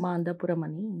మాందాపురం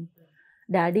అని.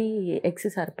 Daddy X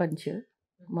sarpanch,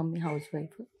 mummy house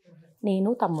wife,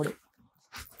 నేను తమ్ముడు.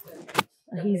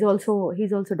 He's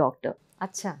also doctor.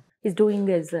 అచ్చా. Is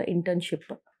doing his internship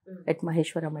at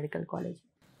Maheshwara medical college.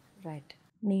 Right.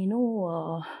 నేను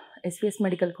SVS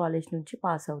medical college నుంచి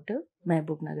pass out,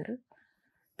 Mahabub Nagar.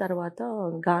 తర్వాత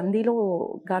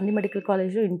గాంధీ మెడికల్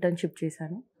కాలేజ్లో ఇంటర్న్షిప్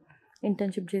చేశాను.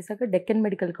 ఇంటర్న్షిప్ చేశాక Deccan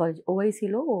medical college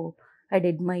ఓఐసిలో I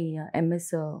did my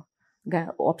MS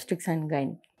ఆబ్స్టిక్స్ and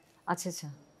gain. అచ్చా,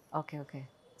 ఓకే ఓకే.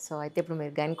 సో అయితే ఇప్పుడు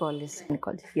మీరు గైనకాలజిస్ట్.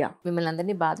 యా. మిమ్మల్ని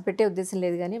అందరినీ బాధ పెట్టే ఉద్దేశం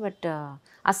లేదు కానీ, బట్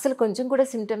అస్సలు కొంచెం కూడా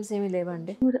సిమ్టమ్స్ ఏమీ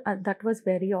లేవండి? That was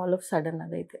very all of sudden.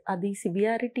 అది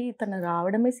సివియారిటీ తన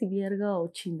రావడమే సివియర్గా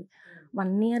వచ్చింది.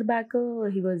 1 year back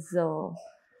he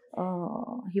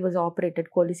was operated,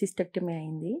 cholecystectomy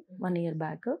అయింది 1 year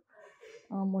బ్యాక్.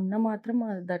 మొన్న మాత్రం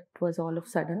that was all of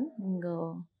sudden. ఇంకా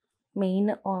మెయిన్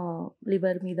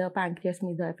లివర్ మీద, ప్యాంక్రియాస్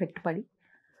మీద ఎఫెక్ట్ పడి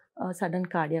సడన్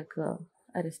కార్డియాక్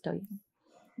అరెస్ట్ అయ్యింది.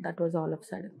 That was all of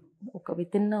sudden. ఒక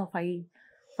వితిన్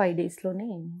 5 daysలోనే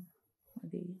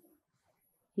అది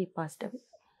ఈ పాస్ట్ అవి.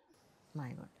 My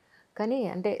God. కానీ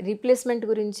అంటే రీప్లేస్మెంట్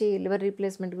గురించి, లివర్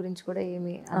రీప్లేస్మెంట్ గురించి కూడా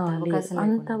ఏమి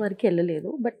అంతవరకు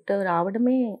వెళ్ళలేదు. బట్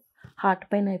రావడమే హార్ట్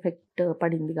పైన ఎఫెక్ట్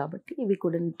పడింది కాబట్టి వి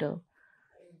కుడెంట్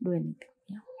డూ ఎనీథింగ్.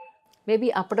 మేబీ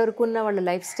అప్పటి వరకు ఉన్న వాళ్ళ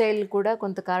లైఫ్ స్టైల్ కూడా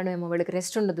కొంత కారణమేమో. వీళ్ళకి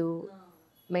రెస్ట్ ఉండదు,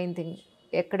 మెయిన్ థింగ్.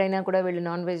 ఎక్కడైనా కూడా వీళ్ళు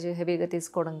నాన్ వెజ్ హెవీగా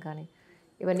తీసుకోవడం కానీ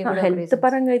ఇవన్నీ కూడా హెల్త్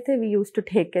పరంగా అయితే వి use to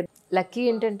take care. Lucky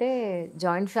ఏంటంటే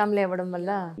జాయింట్ ఫ్యామిలీ అవ్వడం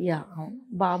వల్ల. యా,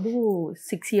 బాబు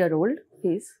 6 year old,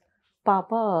 హీస్ పాప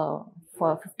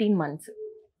 15 months.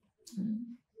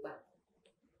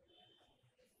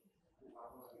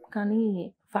 కానీ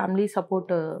ఫ్యామిలీ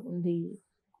సపోర్ట్ ఉంది.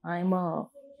 I'm a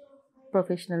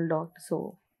professional doctor, so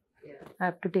I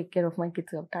have to take care of my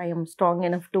kids. కాబట్టి I'm strong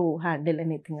enough to handle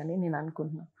anything అని నేను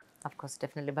అనుకుంటున్నాను. అఫ్కోర్స్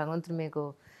డెఫినెట్లీ భగవంతుడు మీకు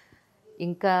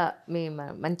ఇంకా మీ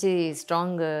మంచి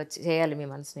స్ట్రాంగ్ చేయాలి మీ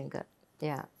మనసుని ఇంకా.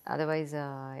 అదర్వైజ్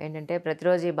ఏంటంటే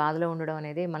ప్రతిరోజు ఈ బాధలో ఉండడం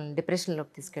అనేది మనల్ని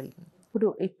డిప్రెషన్లోకి తీసుకెళ్తుంది.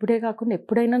 ఇప్పుడే కాకుండా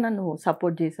ఎప్పుడైనా నన్ను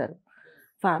సపోర్ట్ చేశారు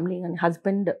ఫ్యామిలీ కానీ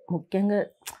హస్బెండ్. ముఖ్యంగా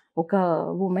ఒక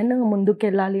ఉమెన్ ముందుకు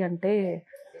వెళ్ళాలి అంటే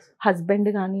హస్బెండ్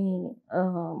కానీ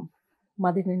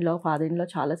mother in law father in law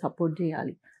చాలా సపోర్ట్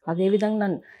చేయాలి. అదేవిధంగా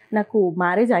నాకు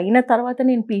మ్యారేజ్ అయిన తర్వాత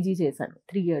నేను పీజీ చేశాను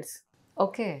 3 years.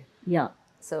 Okay. Yeah,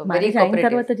 so marriage అయిన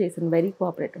తర్వాత చేశాను. Very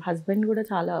cooperative. హస్బెండ్ కూడా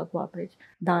చాలా కోఆపరేట్.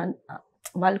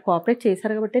 వాళ్ళు కోఆపరేట్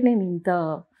చేశారు కాబట్టి నేను ఇంత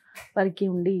వరకు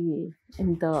ఉండి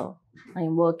ఇంత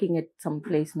I'm working at some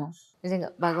place now. నిజంగా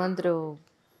భగవంతుడు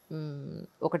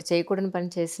ఒకటి చేయకూడని పని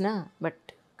చేసినా బట్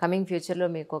కమింగ్ ఫ్యూచర్లో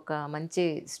మీకు ఒక మంచి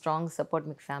స్ట్రాంగ్ సపోర్ట్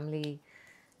మీకు ఫ్యామిలీ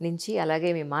నుంచి, అలాగే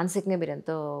మీ మానసికంగా మీరు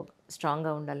ఎంతో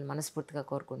స్ట్రాంగ్గా ఉండాలని మనస్ఫూర్తిగా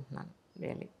కోరుకుంటున్నాను.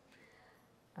 Really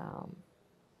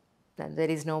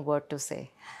there is no word to say.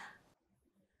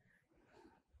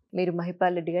 మీరు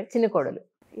మహిపాల్ రెడ్డి గారు చిన్న కోడలు,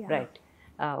 రైట్?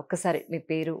 ఒక్కసారి మీ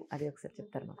పేరు అది ఒకసారి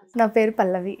చెప్తారు మాకు. నా పేరు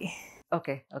పల్లవి.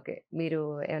 ఓకే. మీరు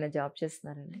ఏమైనా జాబ్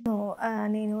చేస్తున్నారండి?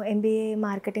 నేను MBA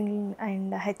మార్కెటింగ్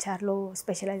అండ్ హెచ్ఆర్లో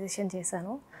స్పెషలైజేషన్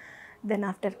చేశాను. దెన్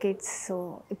ఆఫ్టర్ కిడ్స్, సో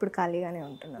ఇప్పుడు ఖాళీగానే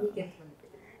ఉంటున్నాను.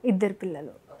 2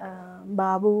 పిల్లలు.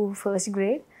 బాబు 1st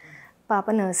grade, పాప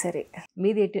నర్సరీ.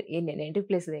 మీది నేటివ్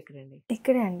ప్లేస్ ఎక్కడండి?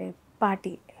 ఇక్కడే అండి,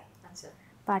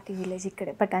 పాటి విలేజ్,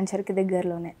 ఇక్కడే పటాన్చెరుకి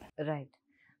దగ్గరలోనే. రైట్.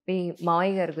 మీ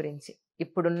మావయ్య గారి గురించి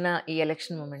ఇప్పుడున్న ఈ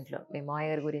ఎలక్షన్ మూమెంట్లో మీ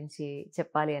మావయ్య గారి గురించి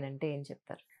చెప్పాలి అని అంటే ఏం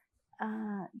చెప్తారు?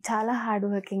 చాలా హార్డ్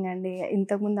వర్కింగ్ అండి.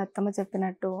 ఇంతకుముందు అత్తమ్మ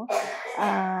చెప్పినట్టు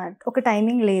ఒక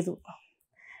టైమింగ్ లేదు.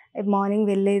 మార్నింగ్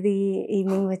వెళ్ళేది,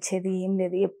 ఈవినింగ్ వచ్చేది ఏం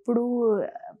లేదు. ఎప్పుడు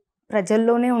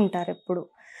ప్రజల్లోనే ఉంటారు. ఎప్పుడు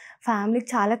ఫ్యామిలీకి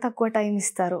చాలా తక్కువ టైం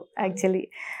ఇస్తారు. యాక్చువల్లీ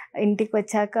ఇంటికి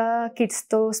వచ్చాక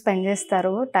కిడ్స్తో స్పెండ్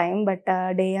చేస్తారు టైం, బట్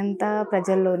డే అంతా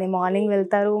ప్రజల్లోనే. మార్నింగ్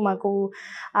వెళ్తారు, మాకు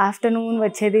ఆఫ్టర్నూన్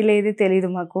వచ్చేది లేదు తెలీదు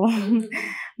మాకు.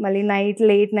 మళ్ళీ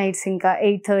లేట్ నైట్స్ ఇంకా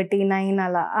 8:30, 9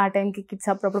 అలా. ఆ టైంకి కిడ్స్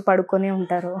అప్పుడప్పుడు పడుకొనే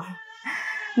ఉంటారు.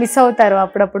 మిస్ అవుతారు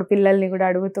అప్పుడప్పుడు. పిల్లల్ని కూడా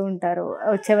అడుగుతూ ఉంటారు,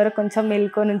 వచ్చేవరకు కొంచెం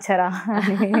మెలుకొని ఉంచారా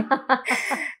అని.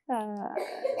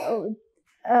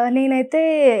 నేనైతే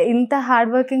ఇంత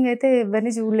హార్డ్ వర్కింగ్ అయితే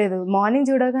ఎవరిని చూడలేదు. మార్నింగ్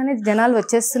చూడగానే జనాలు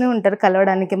వచ్చేస్తూనే ఉంటారు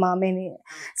కలవడానికి. మామయ్యని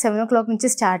 7 o'clock నుంచి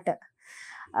స్టార్ట్.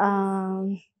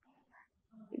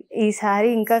 ఈసారి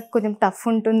ఇంకా కొంచెం టఫ్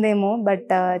ఉంటుందేమో,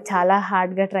 బట్ చాలా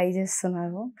హార్డ్గా ట్రై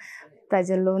చేస్తున్నారు.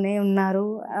 ప్రజల్లోనే ఉన్నారు.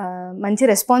 మంచి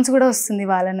రెస్పాన్స్ కూడా వస్తుంది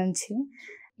వాళ్ళ నుంచి.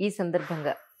 ఈ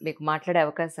సందర్భంగా మీకు మాట్లాడే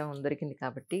అవకాశం దొరికింది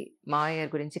కాబట్టి మావయ్య గారి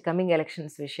గురించి కమింగ్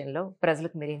ఎలక్షన్స్ విషయంలో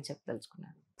ప్రజలకు మీరు ఏం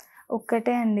చెప్పదలుచుకున్నారు?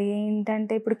 ఒక్కటే అండి,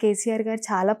 ఏంటంటే ఇప్పుడు కేసీఆర్ గారు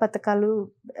చాలా పథకాలు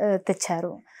తెచ్చారు.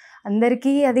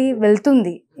 అందరికీ అది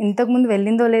వెళ్తుంది. ఇంతకుముందు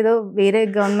వెళ్ళిందో లేదో వేరే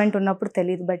గవర్నమెంట్ ఉన్నప్పుడు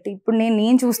తెలియదు, బట్ ఇప్పుడు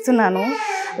నేను చూస్తున్నాను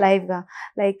లైవ్గా.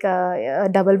 లైక్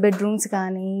డబుల్ బెడ్రూమ్స్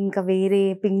కానీ, ఇంకా వేరే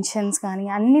పింఛన్స్ కానీ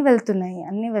అన్నీ వెళ్తున్నాయి.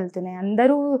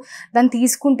 అందరూ దాన్ని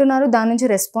తీసుకుంటున్నారు. దాని నుంచి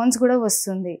రెస్పాన్స్ కూడా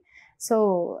వస్తుంది. సో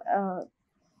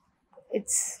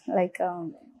ఇట్స్ లైక్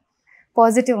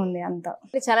పాజిటివ్ ఉంది అంతా.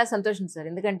 చాలా సంతోషం సార్,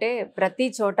 ఎందుకంటే ప్రతి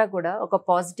చోట కూడా ఒక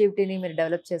పాజిటివిటీని మీరు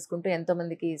డెవలప్ చేసుకుంటూ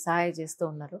ఎంతోమందికి సహాయం చేస్తూ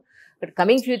ఉన్నారు. బట్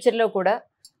కమింగ్ ఫ్యూచర్లో కూడా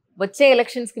వచ్చే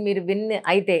ఎలక్షన్స్కి మీరు విన్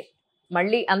అయితే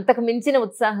మళ్ళీ అంతకు మించిన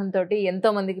ఉత్సాహంతో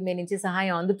ఎంతోమందికి మీ నుంచి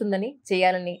సహాయం అందుతుందని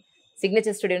చేయాలని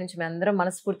సిగ్నేచర్ స్టూడియో నుంచి మేము అందరం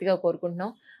మనస్ఫూర్తిగా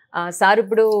కోరుకుంటున్నాం. సార్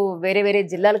ఇప్పుడు వేరే వేరే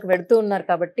జిల్లాలకు వెళుతూ ఉన్నారు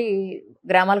కాబట్టి,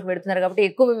 గ్రామాలకు వెళుతున్నారు కాబట్టి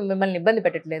ఎక్కువ మిమ్మల్ని ఇబ్బంది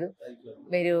పెట్టట్లేదు.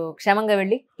 మీరు క్షేమంగా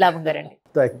వెళ్ళి లాభంగా రండి.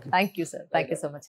 Thank you sir, thank you so much.